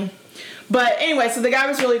of thing. But anyway, so the guy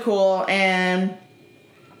was really cool and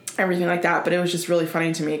everything like that. But it was just really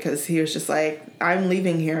funny to me because he was just like, I'm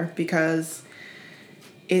leaving here because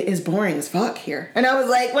it is boring as fuck here. And I was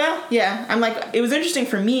like, well, yeah. I'm like, it was interesting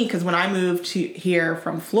for me because when I moved here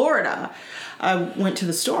from Florida, I went to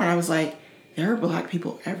the store and I was like, there are black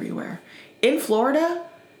people everywhere. In Florida,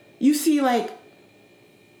 you see like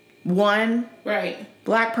one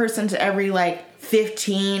black person to every like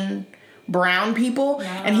 15 brown people.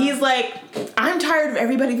 Yeah. And he's like, I'm tired of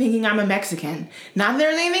everybody thinking I'm a Mexican. Not that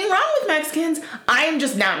there's anything wrong with Mexicans. I am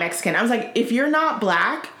just not Mexican. I was like, if you're not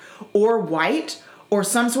black or white or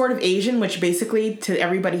some sort of Asian, which basically to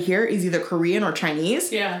everybody here is either Korean or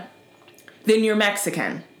Chinese. Yeah. Then you're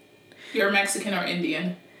Mexican. You're Mexican or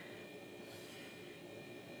Indian.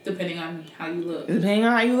 Depending on how you look. Depending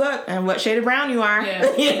on how you look and what shade of brown you are.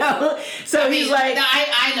 Yeah. You know? So he's like...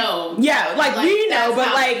 I know. Yeah, like we know,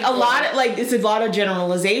 but like a lot of... Like, it's a lot of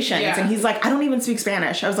generalizations. Yeah. And he's like, I don't even speak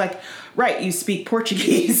Spanish. I was like, right, you speak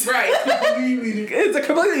Portuguese. Right. It's a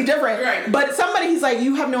completely different... Right. But somebody, he's like,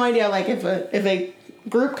 you have no idea, like, if a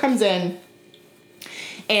group comes in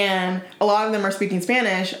and a lot of them are speaking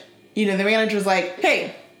Spanish, you know, the manager's like,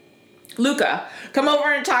 hey, Luca, come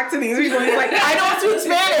over and talk to these people. And he's like, I don't speak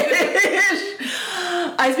Spanish.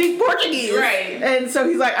 I speak Portuguese. Right. And so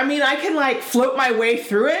he's like, I mean, I can like float my way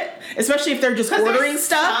through it, especially if they're just ordering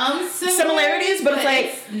stuff. Similarities, but it's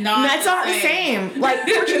like, that's not the same. Like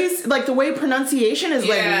Portuguese, like the way pronunciation is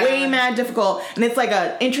like way mad difficult. And it's like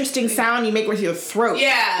a interesting sound you make with your throat.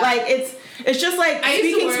 Yeah. Like it's just like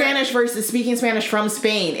speaking Spanish versus speaking Spanish from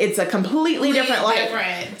Spain. It's a completely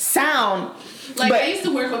different sound. Like, I used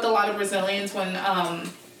to work with a lot of Brazilians when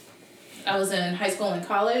I was in high school and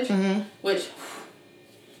college, which...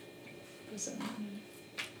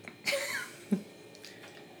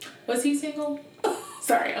 Was he single?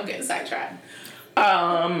 Sorry, I'm getting sidetracked.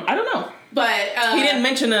 I don't know. But... he didn't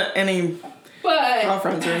mention any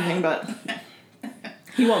girlfriends or anything, but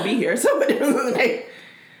he won't be here, so it doesn't make...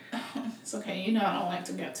 It's okay. You know I don't like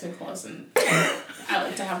to get too close, and I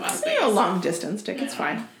like to have my space. A long distance ticket's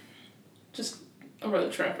fine. Just a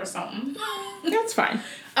road trip or something. That's fine.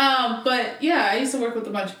 But yeah, I used to work with a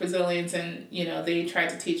bunch of Brazilians, and you know they tried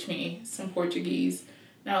to teach me some Portuguese,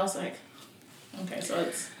 and I was like, okay, so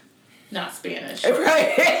it's not Spanish,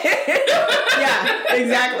 right? Yeah,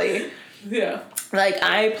 exactly. Yeah. Like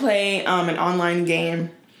I play an online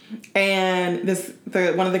game, and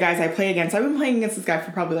one of the guys I play against, I've been playing against this guy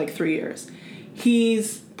for probably like 3 years.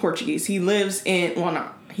 He's Portuguese. He lives in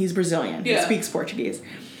he's Brazilian. Yeah. He speaks Portuguese.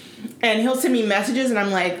 And he'll send me messages, and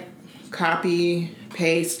I'm like, copy,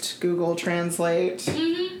 paste, Google Translate.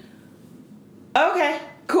 Mm-hmm. Okay,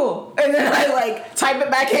 cool. And then I like type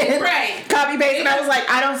it back in. Right. Copy, paste. And I was like,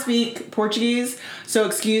 I don't speak Portuguese, so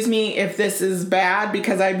excuse me if this is bad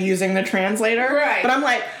because I'm using the translator. Right. But I'm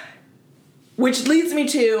like, which leads me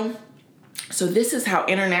to, so this is how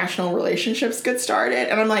international relationships get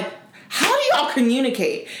started. And I'm like, How do y'all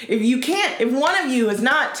communicate? If one of you has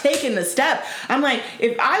not taken the step, I'm like,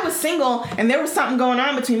 if I was single and there was something going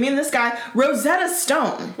on between me and this guy, Rosetta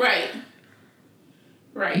Stone. Right.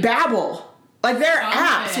 Babbel. Like, there are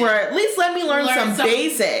apps where at least let me learn some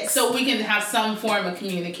basics. So we can have some form of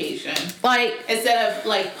communication. Like, instead of,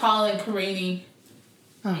 like, Paul and Karini.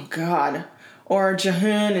 Oh, God. Or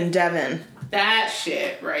Jahoon and Devin. That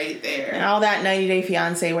shit right there. And all that 90 Day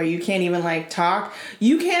Fiancé where you can't even, like, talk.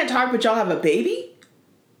 You can't talk, but y'all have a baby?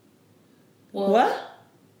 Well, what?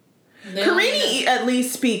 Karini at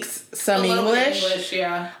least speaks some English.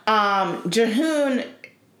 Yeah. Jahoon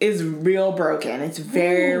is real broken. It's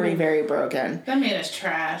very, very broken. That man is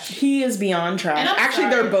trash. He is beyond trash. Actually,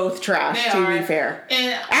 they're both trash, to be fair.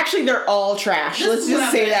 And actually, they're all trash. Let's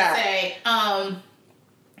just say that.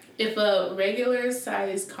 If a regular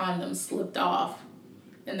size condom slipped off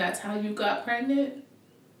and that's how you got pregnant,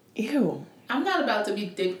 ew. I'm not about to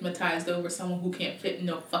be stigmatized over someone who can't fit in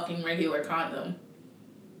no fucking regular condom.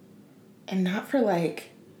 And not for,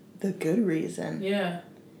 like, the good reason. Yeah.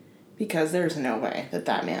 Because there's no way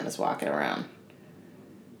that man is walking around.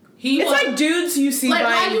 It's like dudes you see like,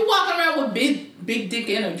 why are you walking around with big dick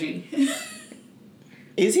energy?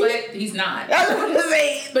 Is he? But he's not. That's what I'm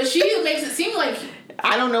saying. But she makes it seem like...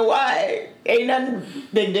 I don't know why. Ain't nothing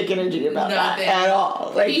big dick energy about that at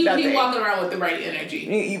all. Like, he walking around with the right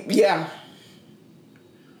energy. Yeah.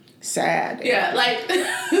 Sad. Yeah, like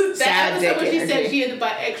that episode when she said she had to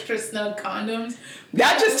buy extra snug condoms.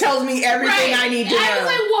 That just tells me everything I need to know. I was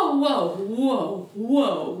like,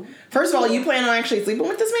 whoa. First of all, you plan on actually sleeping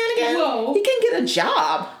with this man again? Whoa. He can get a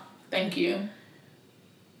job. Thank you.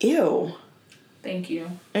 Ew. Thank you.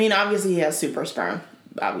 I mean, obviously he has super sperm.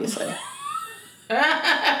 Obviously.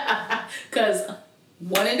 Because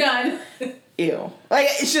one and done. Ew. Like,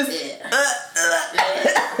 it's just...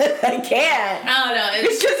 I can't. I don't know.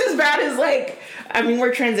 It's just as bad as, like... I mean,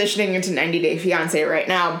 we're transitioning into 90 Day Fiancé right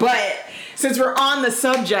now, but since we're on the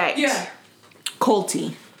subject... Yeah.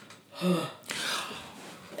 Colty.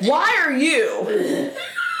 Why are you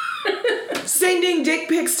sending dick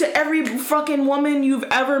pics to every fucking woman you've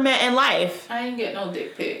ever met in life? I ain't get no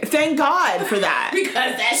dick pic. Thank God for that. Because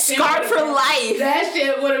that shit scarred for life. That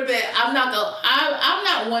shit would have been... I'm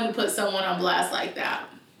not one to put someone on blast like that.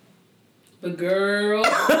 But girl,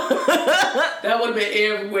 that would have been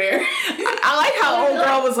everywhere. I like how old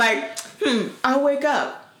girl was like, I'll wake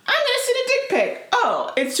up. I'm gonna send a dick pic.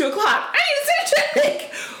 Oh, it's 2:00. I need to send a dick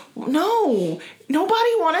pic. No,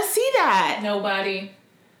 nobody want to see that. Nobody.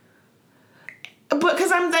 But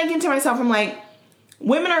because I'm thinking to myself, I'm like,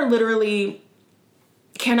 women are literally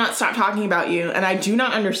cannot stop talking about you, and I do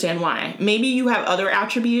not understand why. Maybe you have other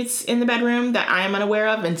attributes in the bedroom that I am unaware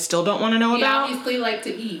of and still don't want to know about. You obviously like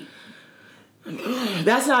to eat.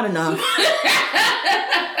 That's not enough.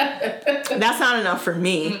 That's not enough for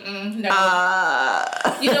me. No.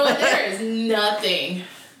 You know what? There is nothing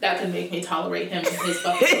that could make me tolerate him and his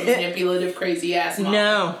fucking manipulative, crazy ass mom.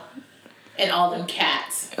 No. And all them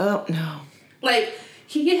cats. Oh, no. Like,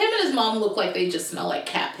 him and his mom look like they just smell like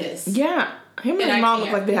cat piss. Yeah. Him and his mom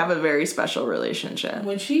look like they have a very special relationship.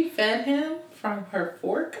 When she fed him from her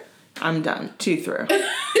fork. I'm done. 2 through.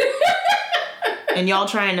 And y'all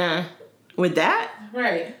trying to... With that?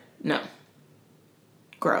 Right. No.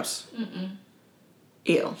 Gross.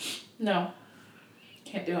 Ew. No.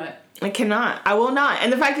 Can't do it. I cannot. I will not.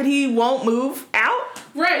 And the fact that he won't move out?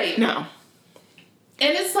 Right. No.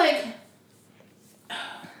 And it's like...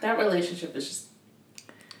 That relationship is just...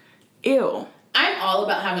 Ew. I'm all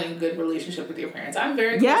about having a good relationship with your parents. I'm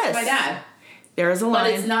very close to my dad. There is a line.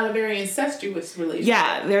 But it's not a very incestuous relationship.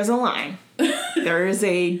 Yeah, there's a line. There is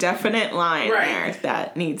a definite line there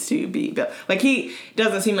that needs to be built. Like, he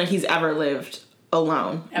doesn't seem like he's ever lived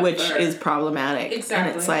alone, which is problematic. Exactly.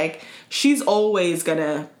 And it's like, she's always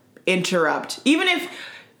gonna interrupt. Even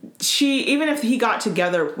if he got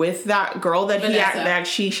together with that girl that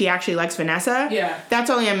she actually likes, Vanessa. Yeah. That's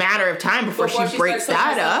only a matter of time before she breaks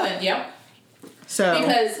that up. Yep. So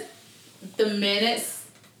because the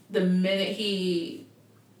minute he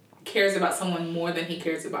cares about someone more than he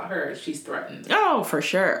cares about her, she's threatened. Oh, for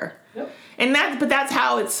sure. Yep. And that's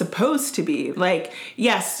how it's supposed to be. Like,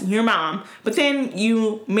 yes, your mom, but then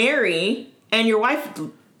you marry and your wife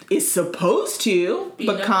is supposed to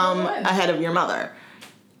become ahead of your mother.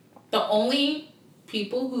 The only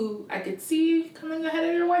people who I could see coming ahead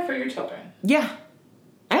of your wife are your children. Yeah.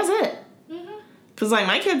 That's it. Because, like,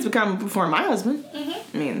 my kids become before my husband. I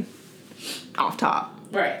mean, off top.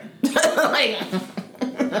 Right. Like,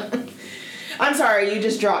 I'm sorry, you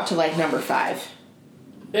just dropped to, like, number 5.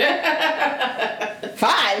 5?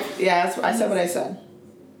 Yeah, I said what I said.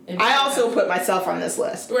 I also put myself on this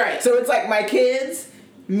list. Right. So it's like my kids,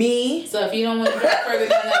 me. So if you don't want to go further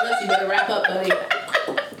down that list, you better wrap up, buddy.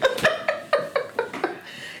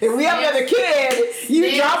 If we have another kid,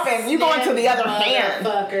 you dropping. You going to the other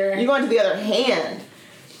hand. You going to the other hand.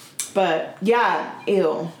 But yeah,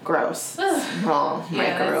 ew, gross. Oh,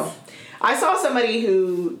 micro. I saw somebody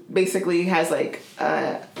who basically has like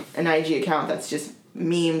an IG account that's just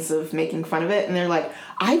memes of making fun of it, and they're like,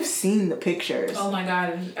 I've seen the pictures. Oh my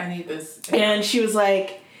god, I need this. And she was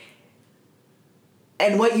like,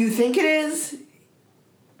 and what you think it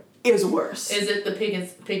is worse. Is it the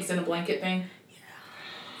pigs in a blanket thing?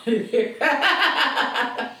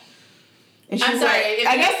 Yeah. And she's like,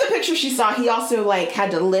 I guess the picture she saw, he also like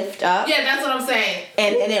had to lift up. Yeah, that's what I'm saying.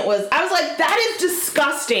 And I was like, that is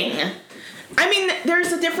disgusting. I mean,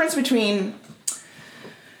 there's a difference between.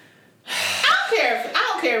 I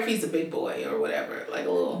don't care if he's a big boy or whatever, like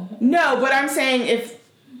a little. No, but I'm saying if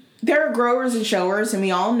there are growers and showers, and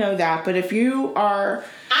we all know that. But if you are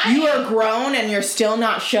grown and you're still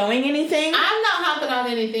not showing anything, I'm not hopping on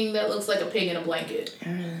anything that looks like a pig in a blanket.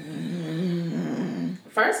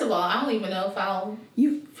 First of all, I don't even know if I'll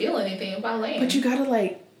feel anything if I land. But you gotta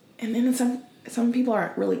like, and then some people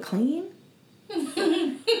aren't really clean.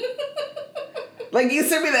 Like you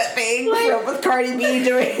sent me that thing with Cardi B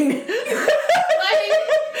doing.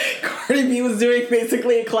 Cardi B was doing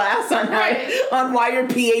basically a class on on why your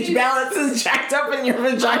pH balance is jacked up in your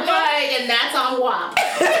vagina. And that's on WAP.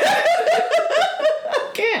 I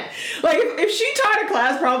can't. Like if she taught a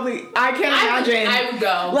class, probably I can't imagine. I would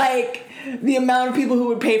go. Like. The amount of people who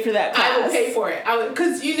would pay for that class. I would pay for it. I would,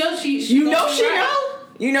 because she know. You know she know.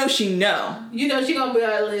 You know she know. You know she gonna be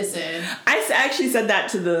like, listen. I actually said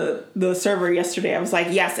that to the server yesterday. I was like,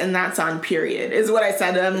 yes, and that's on period, is what I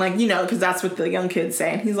said. I'm like, because that's what the young kids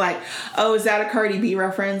say. And he's like, oh, is that a Cardi B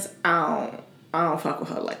reference? I don't fuck with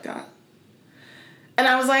her like that. And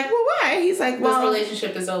I was like, well, why? He's like, well, this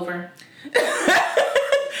relationship is over.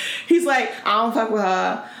 He's like, I don't fuck with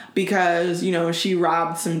her because, she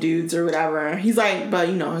robbed some dudes or whatever. He's like, but,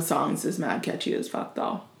 his songs is mad catchy as fuck,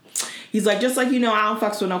 though. He's like, just like, I don't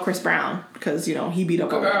fucks with no Chris Brown because, he beat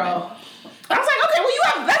up a woman. I was like, okay,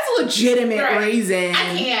 well, that's a legitimate reason.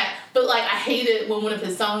 I can't, but, like, I hate it when one of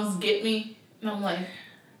his songs get me, and I'm like,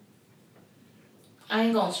 I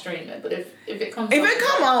ain't gonna stream it, but if it comes on. If it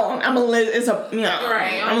come on, I'm gonna it's a,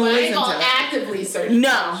 Right. I'm gonna listen to it. I ain't gonna actively search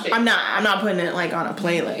No, I'm not putting it, like, on a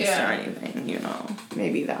playlist or anything,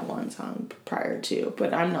 Maybe that one song prior to,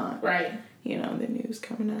 but I'm not. Right. The news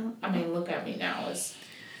coming out. I mean, look at me now. It's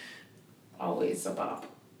always a bop.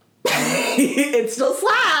 It still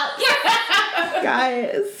slaps.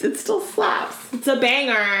 Guys, it still slaps. It's a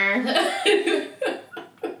banger.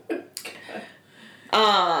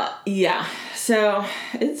 Yeah. So,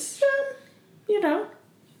 it's, we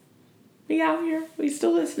out here. We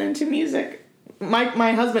still listening to music.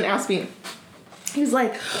 My husband asked me, he's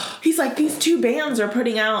like, these two bands are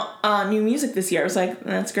putting out new music this year. I was like,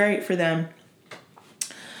 that's great for them.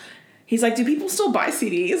 He's like, do people still buy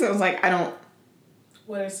CDs? I was like, I don't.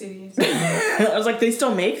 What are CDs? I was like, they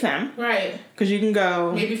still make them. Right. Because you can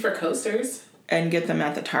go. Maybe for coasters. And get them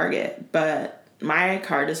at the Target. But my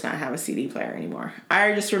car does not have a CD player anymore.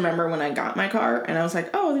 I just remember when I got my car and I was like,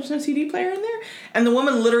 oh, there's no CD player in there? And the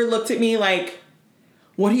woman literally looked at me like,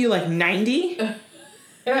 what are you, like 90?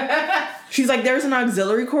 She's like, there's an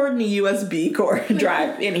auxiliary cord and a USB cord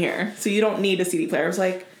drive in here. So you don't need a CD player. I was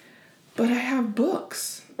like, but I have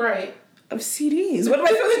books. Right. Of CDs. What am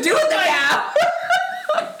I supposed to do with them now?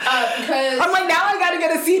 Because I'm like, now I gotta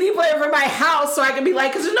get a CD player for my house so I can be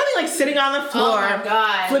like, because there's nothing like sitting on the floor, oh my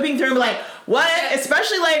God, flipping through and be like, what?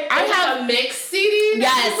 Especially like I have a mixed CD.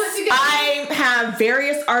 Yes, I have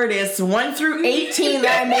various artists 1 through 18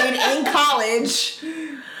 that I made in college.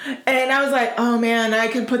 And I was like, oh man, I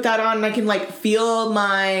can put that on and I can like feel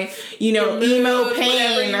my, emo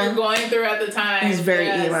pain. You were going through at the time. It's very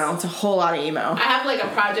emo. It's a whole lot of emo. I have like a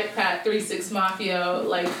Project Pat 3-6 Mafia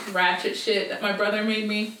like ratchet shit that my brother made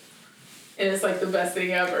me. And it's like the best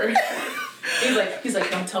thing ever. He's like,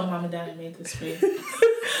 don't tell mom and dad I made this for you.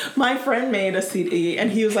 My friend made a CD and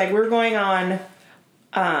he was like, we're going on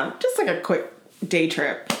just like a quick day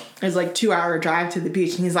trip. It was like 2-hour drive to the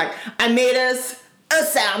beach. And he's like, I made us a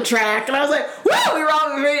soundtrack. And I was like, woo! We were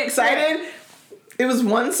all very excited. It was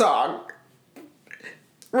one song.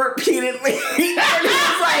 Repeatedly.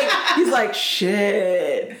 And he's like,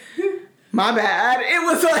 shit. My bad. It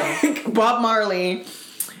was like Bob Marley,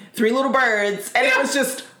 3 Little Birds, and it was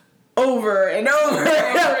just over and over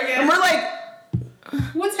and over again. And we're like,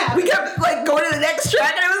 what's happening? We kept like going to the next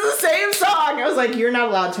track and it was the same song. I was like, you're not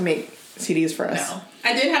allowed to make CDs for us. No.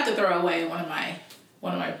 I did have to throw away one of my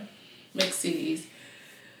one of my mixed CDs.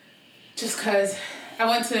 Just because I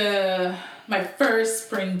went to my first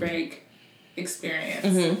spring break experience.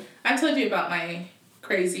 Mm-hmm. I told you about my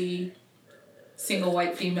crazy single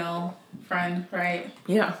white female friend, right?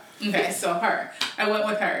 Yeah. Okay, so her. I went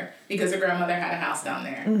with her because her grandmother had a house down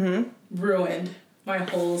there. Mm-hmm. Ruined my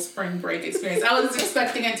whole spring break experience. I was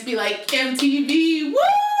expecting it to be like MTV, woo!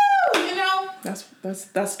 You know?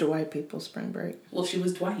 That's Dwight people's spring break. Well, she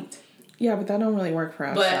was Dwight. Yeah, but that don't really work for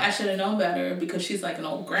us. But I should have known better because she's like an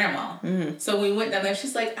old grandma. Mm-hmm. So we went down there.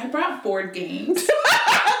 She's like, I brought board games.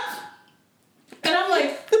 And I'm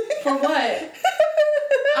like, for what?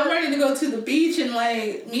 I'm ready to go to the beach and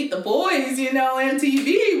like meet the boys, you know, MTV.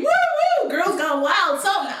 Woo woo! Girls Gone Wild,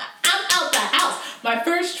 something. I'm out the house. My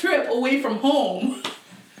first trip away from home.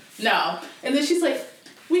 No. And then she's like,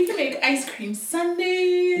 we can make ice cream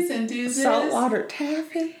sundaes and do this. Saltwater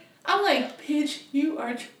taffy. I'm like, bitch, you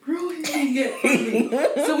are ruining it for me.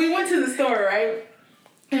 So we went to the store, right?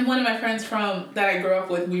 And one of my friends that I grew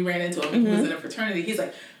up with, we ran into him. Mm-hmm. He was in a fraternity. He's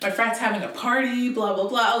like, my frat's having a party, blah, blah,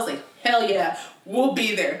 blah. I was like, hell yeah, we'll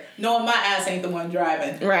be there. Knowing my ass ain't the one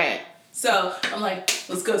driving. Right. So I'm like,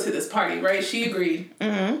 let's go to this party, right? She agreed.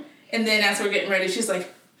 Mm-hmm. And then as we're getting ready, she's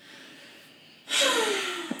like,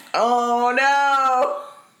 oh no.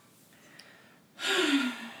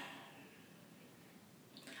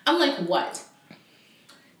 I'm like, what?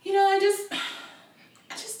 You know, I just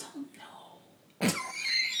don't know.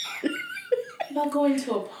 About going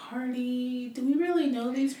to a party. Do we really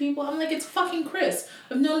know these people? I'm like, it's fucking Chris.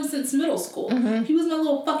 I've known him since middle school. Mm-hmm. He was my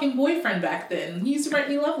little fucking boyfriend back then. He used to write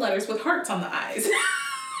me love letters with hearts on the eyes.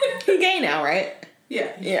 He's gay now, right?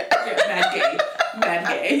 Yeah. Yeah. Yeah, mad gay. Mad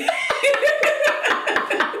gay.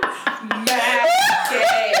 Mad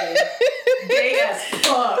gay. Gay as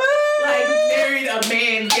fuck. Like, married a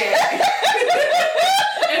man gay.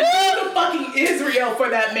 And moved to fucking Israel for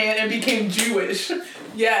that man and became Jewish.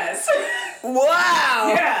 Yes.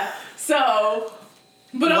 Wow. Yeah. So,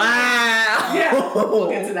 but wow. Yeah. We'll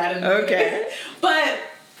get to that in a minute. Okay. But,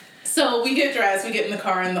 so we get dressed, we get in the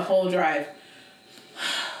car, and the whole drive.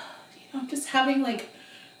 You know, I'm just having, like,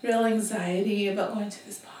 real anxiety about going to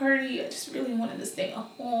this party. I just really wanted to stay at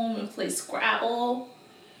home and play Scrabble.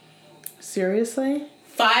 Seriously?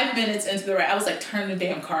 5 minutes into the ride, I was like, turn the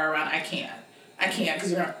damn car around. I can't,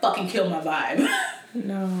 because you're going to fucking kill my vibe.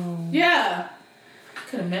 No. Yeah. I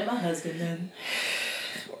could have met my husband then.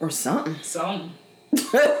 Or something. Something. No.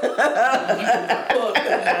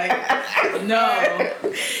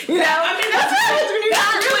 You know, I mean, that's when you're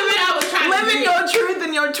not living your truth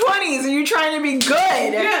in your 20s and you're trying to be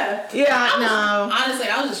good. Yeah. Yeah, Honestly,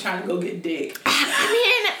 I was just trying to go get dick.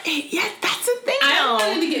 I mean, yeah, that's the thing. I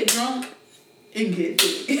wanted to get drunk and get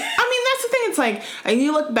dick. I mean, that's the thing. It's like,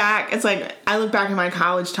 you look back, it's like, I look back at my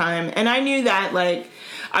college time and I knew that, like,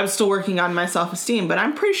 I was still working on my self-esteem, but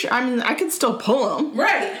I'm pretty sure, I mean, I could still pull them.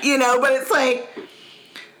 Right. You know, but it's like,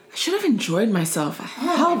 I should have enjoyed myself a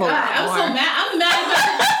hell of a lot more. I'm so mad. I'm mad about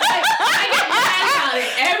it. Like, I get mad about it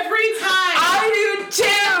every time. I do too.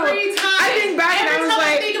 Every time. I think back and I was like, every time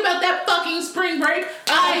I think about that fucking spring break,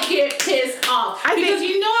 I get pissed off. Because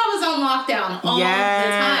you know I was on lockdown all the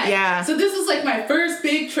time. Yeah. So this was like my first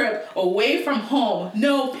big trip away from home.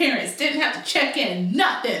 No parents. Didn't have to check in.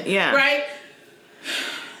 Nothing. Yeah. Right?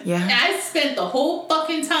 Yeah. And I spent the whole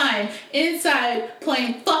fucking time inside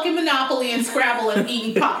playing fucking Monopoly and Scrabble and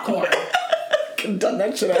eating popcorn. Could have done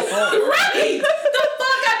that shit at home. Right! The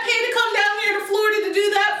fuck I paid to come down here to Florida to do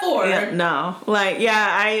that for? Yeah, no. Like,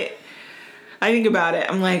 yeah, I think about it.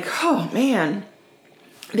 I'm like, oh, man.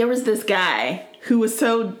 There was this guy who was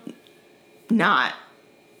so not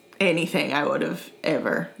anything I would have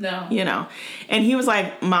ever. No. You know? And he was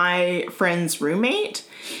like my friend's roommate.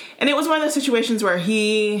 And it was one of those situations where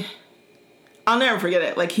I'll never forget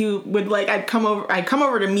it. Like, he would, like, I'd come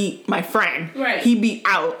over to meet my friend. Right. He'd be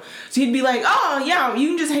out. So he'd be like, oh, yeah, you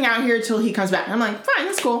can just hang out here till he comes back. And I'm like, fine,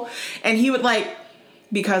 that's cool. And he would, like,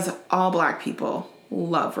 because all black people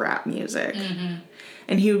love rap music. Mm-hmm.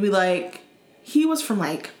 And he would be like, he was from,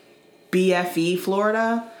 like, BFE,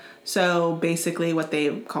 Florida. So basically what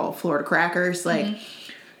they call Florida crackers. Like,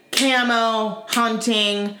 camo,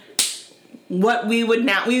 hunting, what we would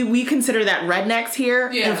now, we consider that rednecks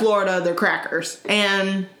here. Yeah. In Florida, they're crackers.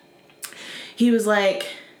 And he was like,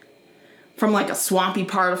 from like a swampy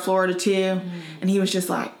part of Florida too. And he was just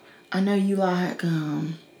like, I know you like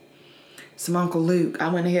some Uncle Luke. I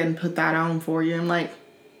went ahead and put that on for you. I'm like,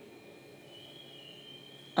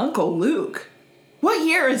 Uncle Luke? What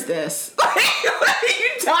year is this? What are you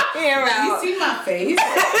talking about? You see my face?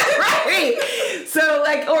 Right. So,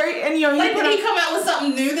 like, like, did he come out with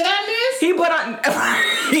something new that I missed? He put on,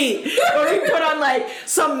 he put on, like, like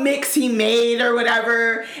some mix he made or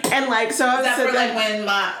whatever. And like, so I was for like when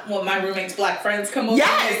my roommate's black friends come over?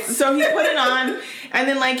 Yes. So he put it on, and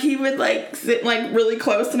then like he would like sit like really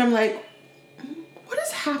close, and I'm like, what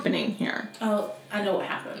is happening here? Oh, I know what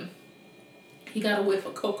happened. He got a whiff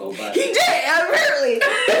of cocoa butter. He did, apparently.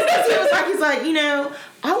 That's what he was like. He's like, you know,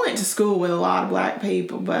 I went to school with a lot of black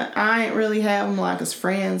people, but I ain't really have them like as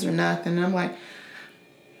friends or nothing. And I'm like,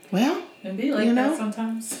 well, it be like that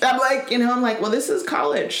sometimes. I'm like, you know, I'm like, well, this is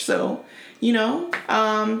college, so, you know,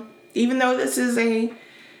 even though this is a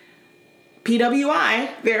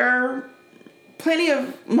PWI, there are plenty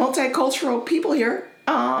of multicultural people here.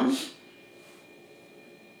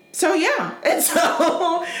 So yeah, and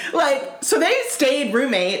so like, so they stayed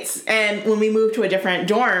roommates, and when we moved to a different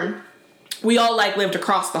dorm, we all like lived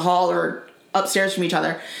across the hall or upstairs from each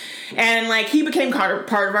other, and like he became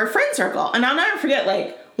part of our friend circle. And I'll never forget,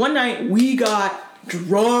 like one night we got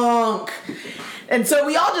drunk, and so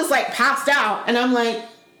we all just like passed out, and I'm like,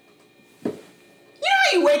 you know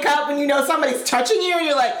how you wake up and you know somebody's touching you, and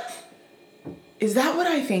you're like, is that what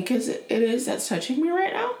I think it is that's touching me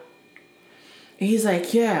right now? And he's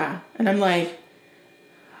like, yeah. And I'm like,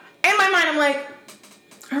 in my mind, I'm like,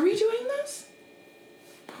 are we doing this?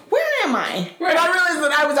 Where am I? Right. And I realized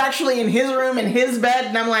that I was actually in his room, in his bed,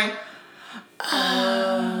 and I'm like,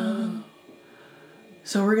 oh.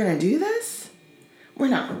 So we're going to do this? We're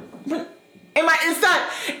not. It's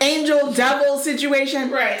that angel devil situation.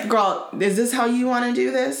 Right. Girl, is this how you want to do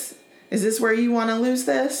this? Is this where you want to lose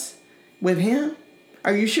this? With him?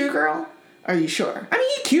 Are you sure, girl? Are you sure? I mean,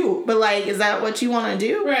 he's cute, but like, is that what you want to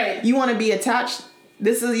do? Right. You want to be attached?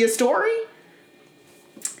 This is your story?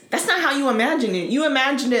 That's not how you imagine it. You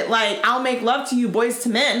imagined it like, I'll make love to you, boys to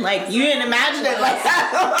men. Like, you didn't imagine it like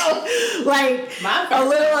that. Like, a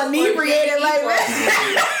little inebriated like that.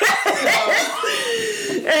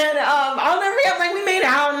 And I'll never forget, like, we made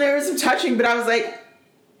out and there was some touching, but I was like,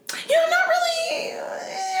 you know, not really.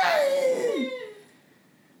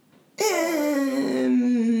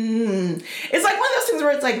 It's like one of those things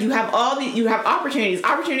where it's like you have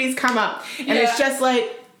opportunities come up, and it's just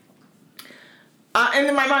like, and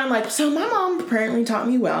in my mind, I'm like, so my mom apparently taught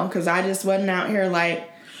me well, because I just wasn't out here like,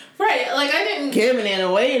 right, like I didn't giving it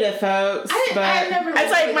away to folks. I never.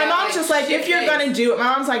 It's like my mom's just like, if you're gonna do it, my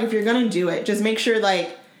mom's like, if you're gonna do it, just make sure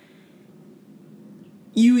like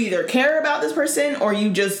you either care about this person or you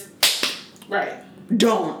just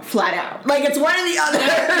don't, flat out. Like, it's one or the other.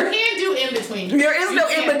 You can't do in between. There is no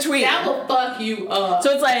in between. That will fuck you up.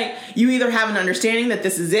 So it's like, you either have an understanding that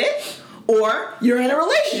this is it, or you're in a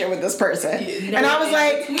relationship with this person. And I was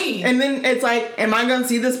like, and then it's like, am I going to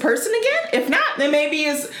see this person again? If not, then maybe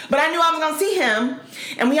but I knew I was going to see him.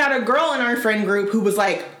 And we had a girl in our friend group who was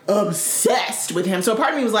like obsessed with him. So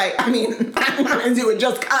part of me was like, I mean, I'm going to do it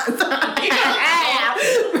just cause.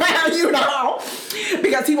 Well, you know,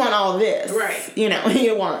 because he want all this. Right. You know,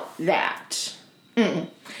 he want that.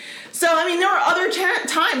 So, I mean, there were other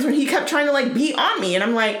times when he kept trying to like be on me, and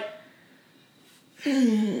I'm like,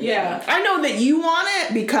 yeah. I know that you want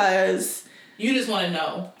it because you just want to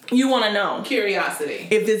know. You want to know. Curiosity.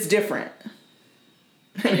 If it's different.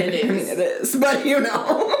 And it is. I mean, it is. But, you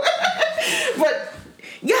know. But,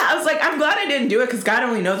 yeah, I was like, I'm glad I didn't do it because God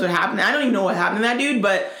only knows what happened. I don't even know what happened to that dude,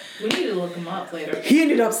 but. We need to look him up later. He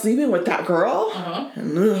ended up sleeping with that girl. Uh-huh.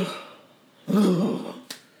 And,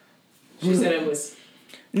 she said it was.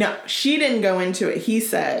 No, she didn't go into it.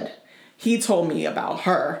 He told me about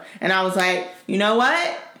her. And I was like, you know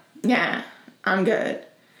what? Yeah, I'm good.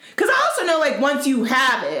 Because I also know, like, once you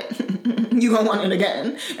have it, you gonna want it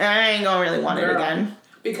again. And I ain't gonna really want it again.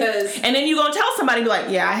 Because... And then you gonna tell somebody, be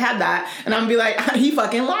like, yeah, I had that. And I'm gonna be like, he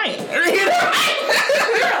fucking lying.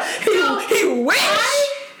 He wish.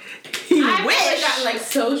 I've gotten, like,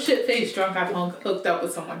 so shit-faced drunk I've hooked up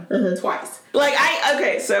with someone twice. Like,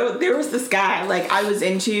 so there was this guy, like, I was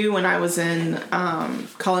into when I was in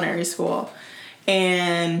culinary school.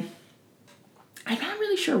 And I'm not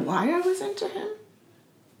really sure why I was into him.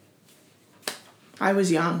 I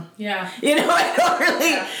was young. Yeah. You know,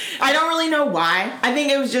 I don't really know why. I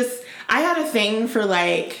think it was just, I had a thing for,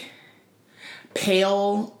 like,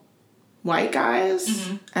 pale white guys.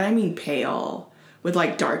 Mm-hmm. And I mean pale. With,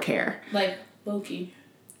 like, dark hair. Like, Loki.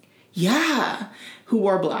 Yeah. Who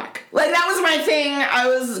wore black. Like, that was my thing. I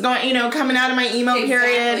was going, you know, coming out of my emo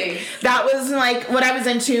period. That was, like, what I was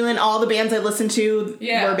into, and all the bands I listened to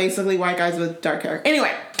were basically white guys with dark hair.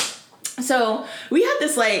 Anyway. So, we had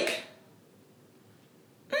this, like,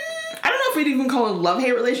 I don't know if we'd even call it a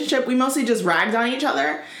love-hate relationship. We mostly just ragged on each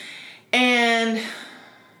other. And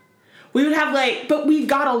we would have, like, but we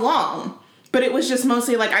got along. But it was just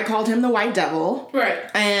mostly, like, I called him the white devil. Right.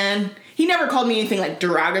 And he never called me anything like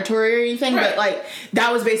derogatory or anything, but like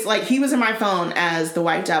that was basically like he was in my phone as the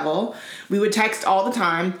white devil. We would text all the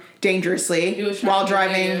time, dangerously, while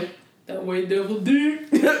driving. That white devil dude.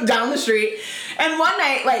 Down the street. And one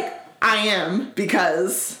night, like, I am,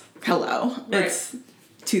 because, hello, it's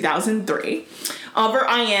 2003. Over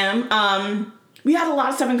I am. We had a lot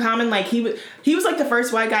of stuff in common. Like, he was like the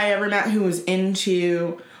first white guy I ever met who was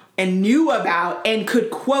into and knew about and could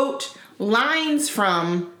quote lines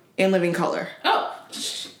from In Living Color. Oh.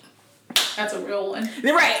 That's a real one.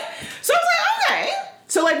 Right. So I was like, okay.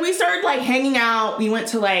 So, like, we started, like, hanging out. We went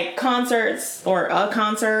to, like, concerts or a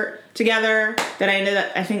concert together that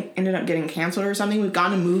I think ended up getting canceled or something. We've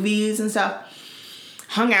gone to movies and stuff.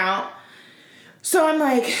 Hung out. So I'm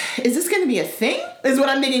like, is this going to be a thing? Is what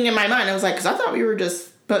I'm thinking in my mind. I was like, because I thought we were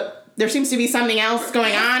but there seems to be something else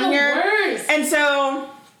going on here. Worst. And so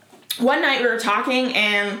one night we were talking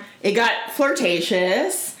and it got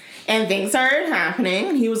flirtatious and things started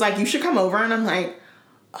happening. He was like, you should come over. And I'm like,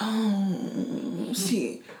 oh,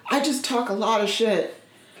 see, I just talk a lot of shit.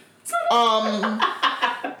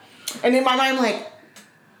 And in my mind, I'm like,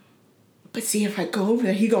 but see, if I go over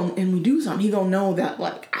there, and we do something, he gonna know that,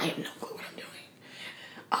 like, I have no clue what I'm doing.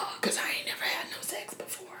 Because I ain't never had no sex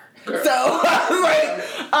before. Girl. So,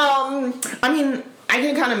 I mean, I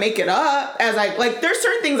can kind of make it up as there's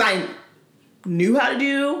certain things I knew how to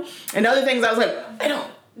do, and other things I was like, I don't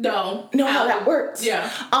know how that works. Yeah.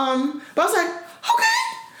 But I was like, okay.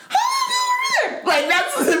 Like,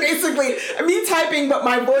 that's basically me typing, but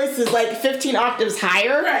my voice is, like, 15 octaves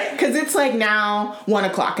higher. Right. Because it's, like, now 1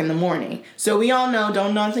 o'clock in the morning. So we all know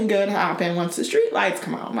don't nothing good happen once the street lights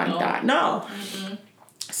come on like that. No. Mm-hmm.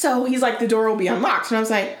 So he's like, the door will be unlocked. And I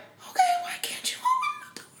was like, okay, why can't you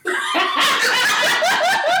open the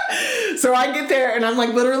door? So I get there, and I'm,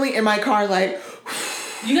 like, literally in my car, like...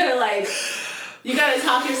 You gotta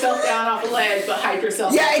talk yourself down off a ledge, but hype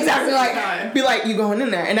yourself. Yeah, exactly. Like, be like, you going in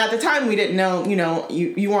there. And at the time, we didn't know,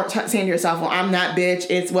 you weren't saying to yourself, well, I'm that bitch,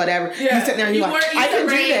 it's whatever. Yeah. You sit there and you're like, I can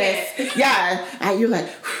do this. Yeah. You're like,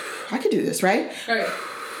 I could do this, right? Right.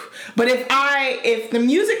 But if the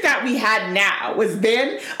music that we had now was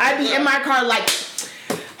then, I'd be in my car like...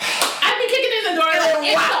 I'd be kicking in the door like,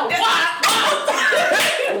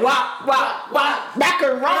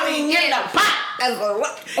 macaroni in a pot.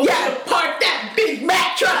 Yeah, park that big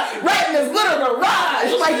Mack truck right in this little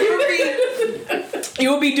garage. Like, you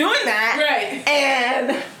would be doing that. Right.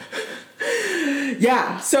 And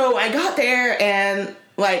yeah, so I got there and,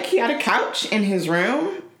 like, he had a couch in his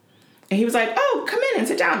room. And he was like, oh, come in and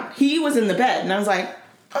sit down. He was in the bed. And I was like,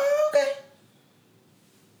 oh, okay.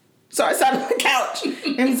 So I sat on the couch.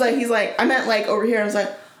 And he's like, I meant, like, over here. I was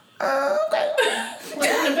like, oh, okay. Like,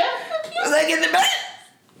 in the bed? I was like, in the bed.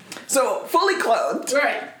 So, fully clothed.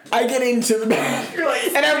 Right. I get into the bed. You're like,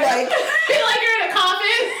 and I'm like... Feel like you're in a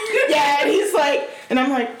coffin? Yeah, and he's like... And I'm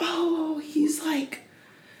like, oh, he's, like,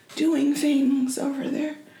 doing things over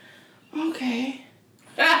there. Okay.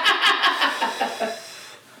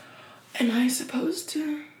 Am I supposed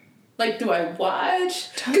to... Like, do I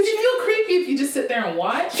watch? Because you feel creepy if you just sit there and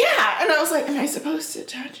watch. Yeah, and I was like, am I supposed to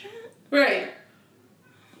touch it? Right.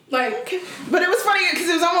 Like... Okay. But it was funny because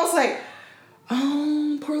it was almost like...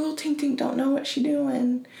 Oh, poor little Tink Tink don't know what she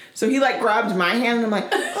doing. So he, like, grabbed my hand and I'm like,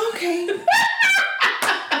 okay.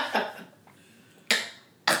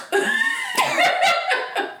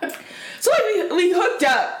 So, like, we hooked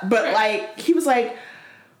up, but, like, he was, like,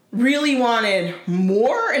 really wanted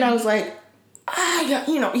more. And I was like,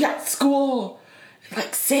 you got school at,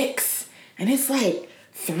 like, 6. And it's, like,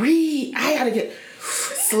 3. I gotta get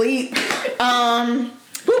sleep.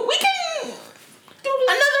 But we can do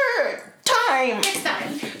another... Next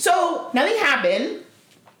time. So, nothing happened.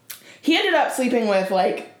 He ended up sleeping with,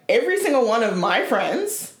 like, every single one of my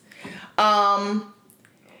friends.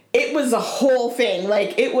 It was a whole thing.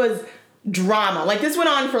 Like, it was drama. Like, this went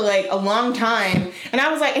on for, like, a long time. And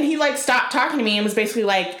I was like, and he, like, stopped talking to me and was basically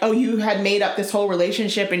like, oh, you had made up this whole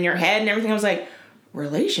relationship in your head and everything. I was like,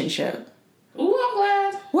 relationship? Ooh, I'm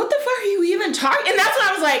glad. What the fuck are you even talking? And that's when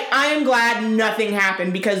I was like, I am glad nothing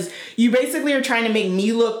happened because you basically are trying to make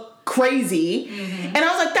me look crazy. Mm-hmm. And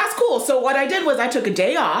I was like, that's cool. So what I did was I took a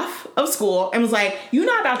day off of school and was like, you're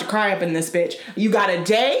not about to cry up in this bitch. You got a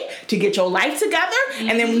day to get your life together. Mm-hmm.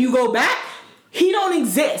 And then when you go back, he don't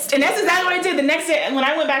exist. And that's exactly what I did the next day. And when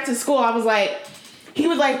I went back to school, I was like, he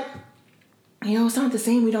was like, it's not the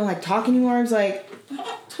same. We don't like talk anymore. I was like,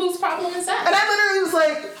 whose problem is that? And I literally was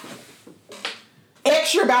like,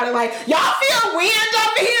 extra about it. Like, y'all feel weird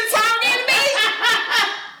over here talking to me?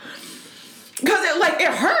 Because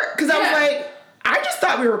it hurt. Because I was like, I just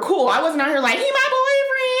thought we were cool. I wasn't out here like, he my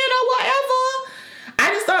boyfriend or whatever. I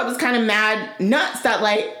just thought I was kind of mad nuts that,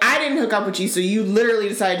 like, I didn't hook up with you, so you literally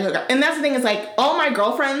decided to hook up. And that's the thing is, like, all my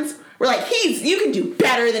girlfriends were like, you can do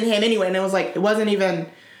better than him anyway. And it was like, it wasn't even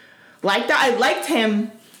like that. I liked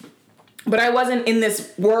him, but I wasn't in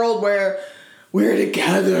this world where we're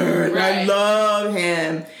together and I love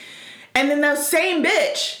him. And then that same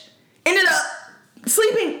bitch ended up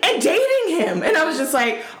sleeping and dating him. And I was just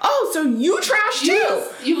like, oh, so you trashed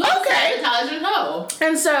too. You sabotaging hoe.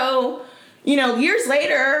 And so, you know, years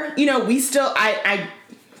later, you know, we still, I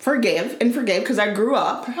forgave because I grew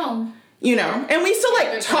up. Oh. You know, and we still,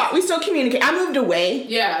 like, talk. We still communicate. I moved away.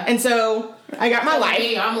 Yeah. And so I got my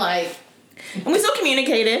life. I'm like. And we still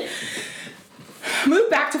communicated.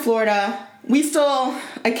 Moved back to Florida. We still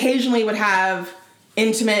occasionally would have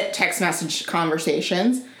intimate text message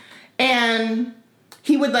conversations. And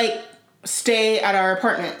he would, like, stay at our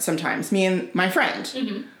apartment sometimes, me and my friend.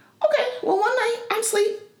 Mm-hmm. Okay, well, one night, I'm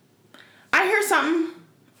asleep. I hear something.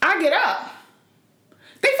 I get up.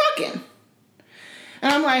 They fucking.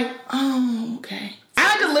 And I'm like, oh, okay. I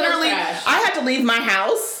had to leave my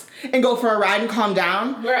house and go for a ride and calm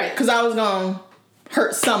down. Right. Because I was going to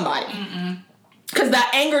hurt somebody. Because that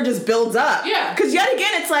anger just builds up. Yeah. Because yet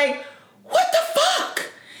again, it's like, what the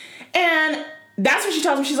fuck? And that's what she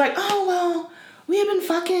tells me. She's like, oh, well, we had been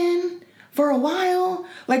fucking for a while.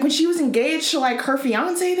 Like, when she was engaged to, like, her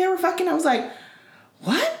fiance, they were fucking. I was like,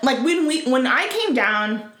 what? Like, when I came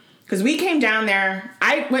down, because we came down there,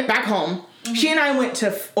 I went back home. Mm-hmm. She and I went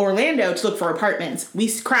to Orlando to look for apartments.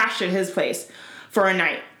 We crashed at his place for a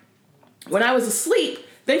night. When I was asleep,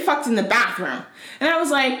 they fucked in the bathroom. And I was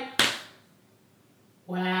like,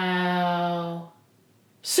 wow.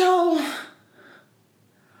 So, and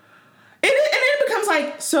it becomes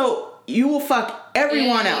like, so you will fuck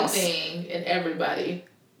everyone else. And everybody.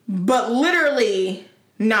 But literally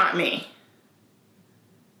not me.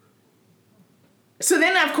 So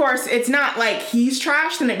then, of course, it's not like he's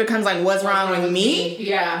trash, then it becomes like, what's wrong with me?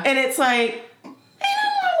 Yeah. And it's like, ain't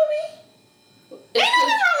nothing wrong with me. Ain't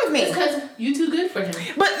nothing wrong with me. It's because you too good for him.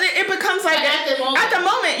 But it becomes like, at the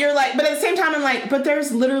moment, you're like, but at the same time, I'm like, but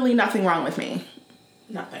there's literally nothing wrong with me.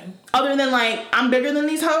 Nothing. Other than, like, I'm bigger than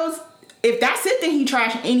these hoes. If that's it, then he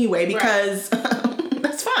trash anyway, because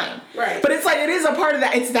that's fine. Right. But it's like, it is a part of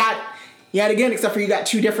that. It's that. Yet again, except for you got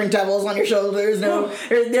two different devils on your shoulders.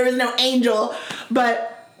 There is no angel.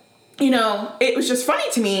 But, you know, it was just funny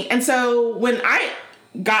to me. And so when I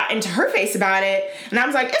got into her face about it, and I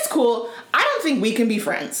was like, it's cool. I don't think we can be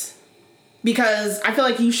friends. Because I feel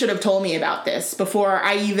like you should have told me about this before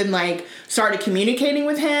I even, like, started communicating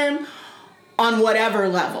with him on whatever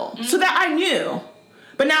level. Mm-hmm. So that I knew.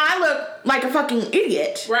 But now I look like a fucking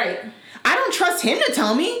idiot. Right. I don't trust him to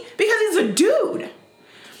tell me because he's a dude.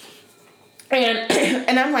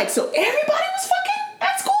 And I'm like, so everybody was fucking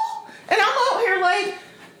at school? And I'm out here like,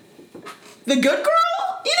 the good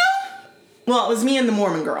girl, you know? Well, it was me and the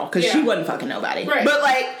Mormon girl, because she wasn't fucking nobody. Right. But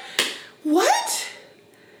like, what?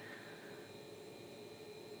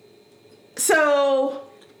 So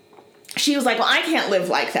she was like, well, I can't live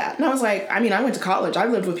like that. And I was like, I mean, I went to college. I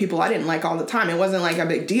lived with people I didn't like all the time. It wasn't like a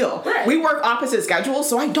big deal. Right. We work opposite schedules,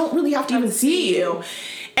 so I don't really have to even see you.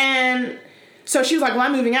 And so she was like, well,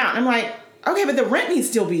 I'm moving out. And I'm like, okay, but the rent needs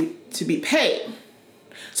still to be paid.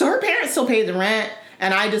 So her parents still paid the rent,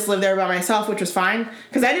 and I just lived there by myself, which was fine.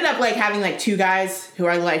 Because I ended up like having like two guys who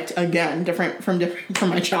I liked, again, different from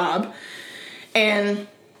my job. And,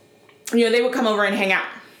 you know, they would come over and hang out.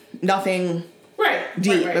 Nothing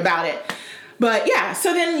deep about it. But yeah,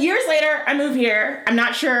 so then years later, I moved here. I'm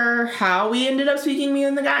not sure how we ended up speaking, me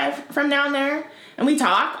and the guy from down there. And we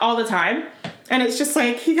talk all the time. And it's just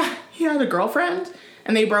like, he had a girlfriend,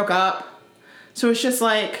 and they broke up. So it's just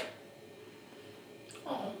like,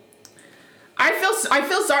 oh. I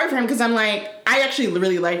feel sorry for him because I'm like, I actually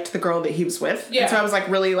really liked the girl that he was with. Yeah. And so I was like,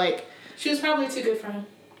 really like. She was probably too good for him.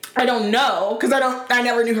 I don't know, because I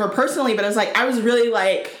never knew her personally, but I was like, I was really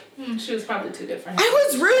like. She was probably too good for him. I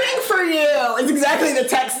was rooting for you. It's exactly the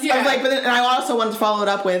text. Yeah. I was like, but then, and I also wanted to follow it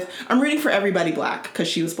up with, I'm rooting for everybody black, because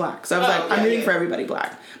she was black. So I was I'm rooting for everybody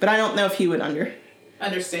black. But I don't know if he would understand.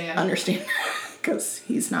 Because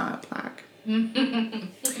he's not black.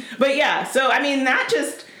 But yeah, so I mean, that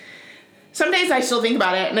just, some days I still think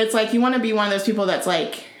about it, and it's like, you want to be one of those people that's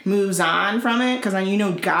like moves on from it, because you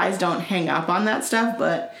know guys don't hang up on that stuff,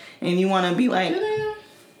 and you want to be like,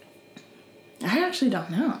 I actually don't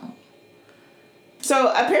know.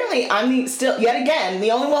 So apparently I'm yet again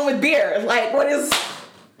the only one with beer. Like, what is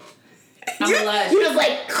you just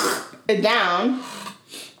like it down.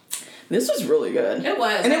 This was really good. It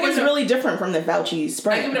was. And it was really different from the Fauci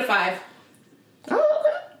spray. I give it a 5. Oh,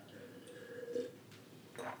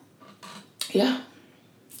 okay. Yeah.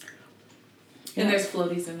 And there's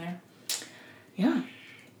floaties in there. Yeah.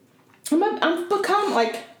 I've become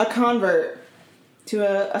like a convert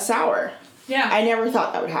to a sour. Yeah. I never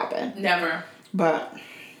thought that would happen. Never. But.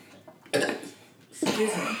 Excuse me.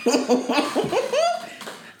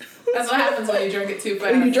 That's what happens when you drink it too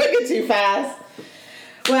fast. When you drink it too fast.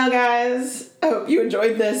 Well, guys, I hope you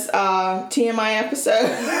enjoyed this TMI episode.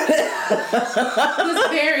 This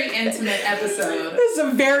very intimate episode. This is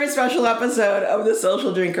a very special episode of The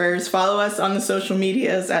Social Drinkers. Follow us on the social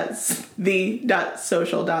medias at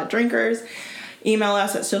the.social.drinkers. Email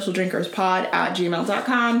us at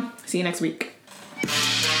socialdrinkerspod@gmail.com. See you next week.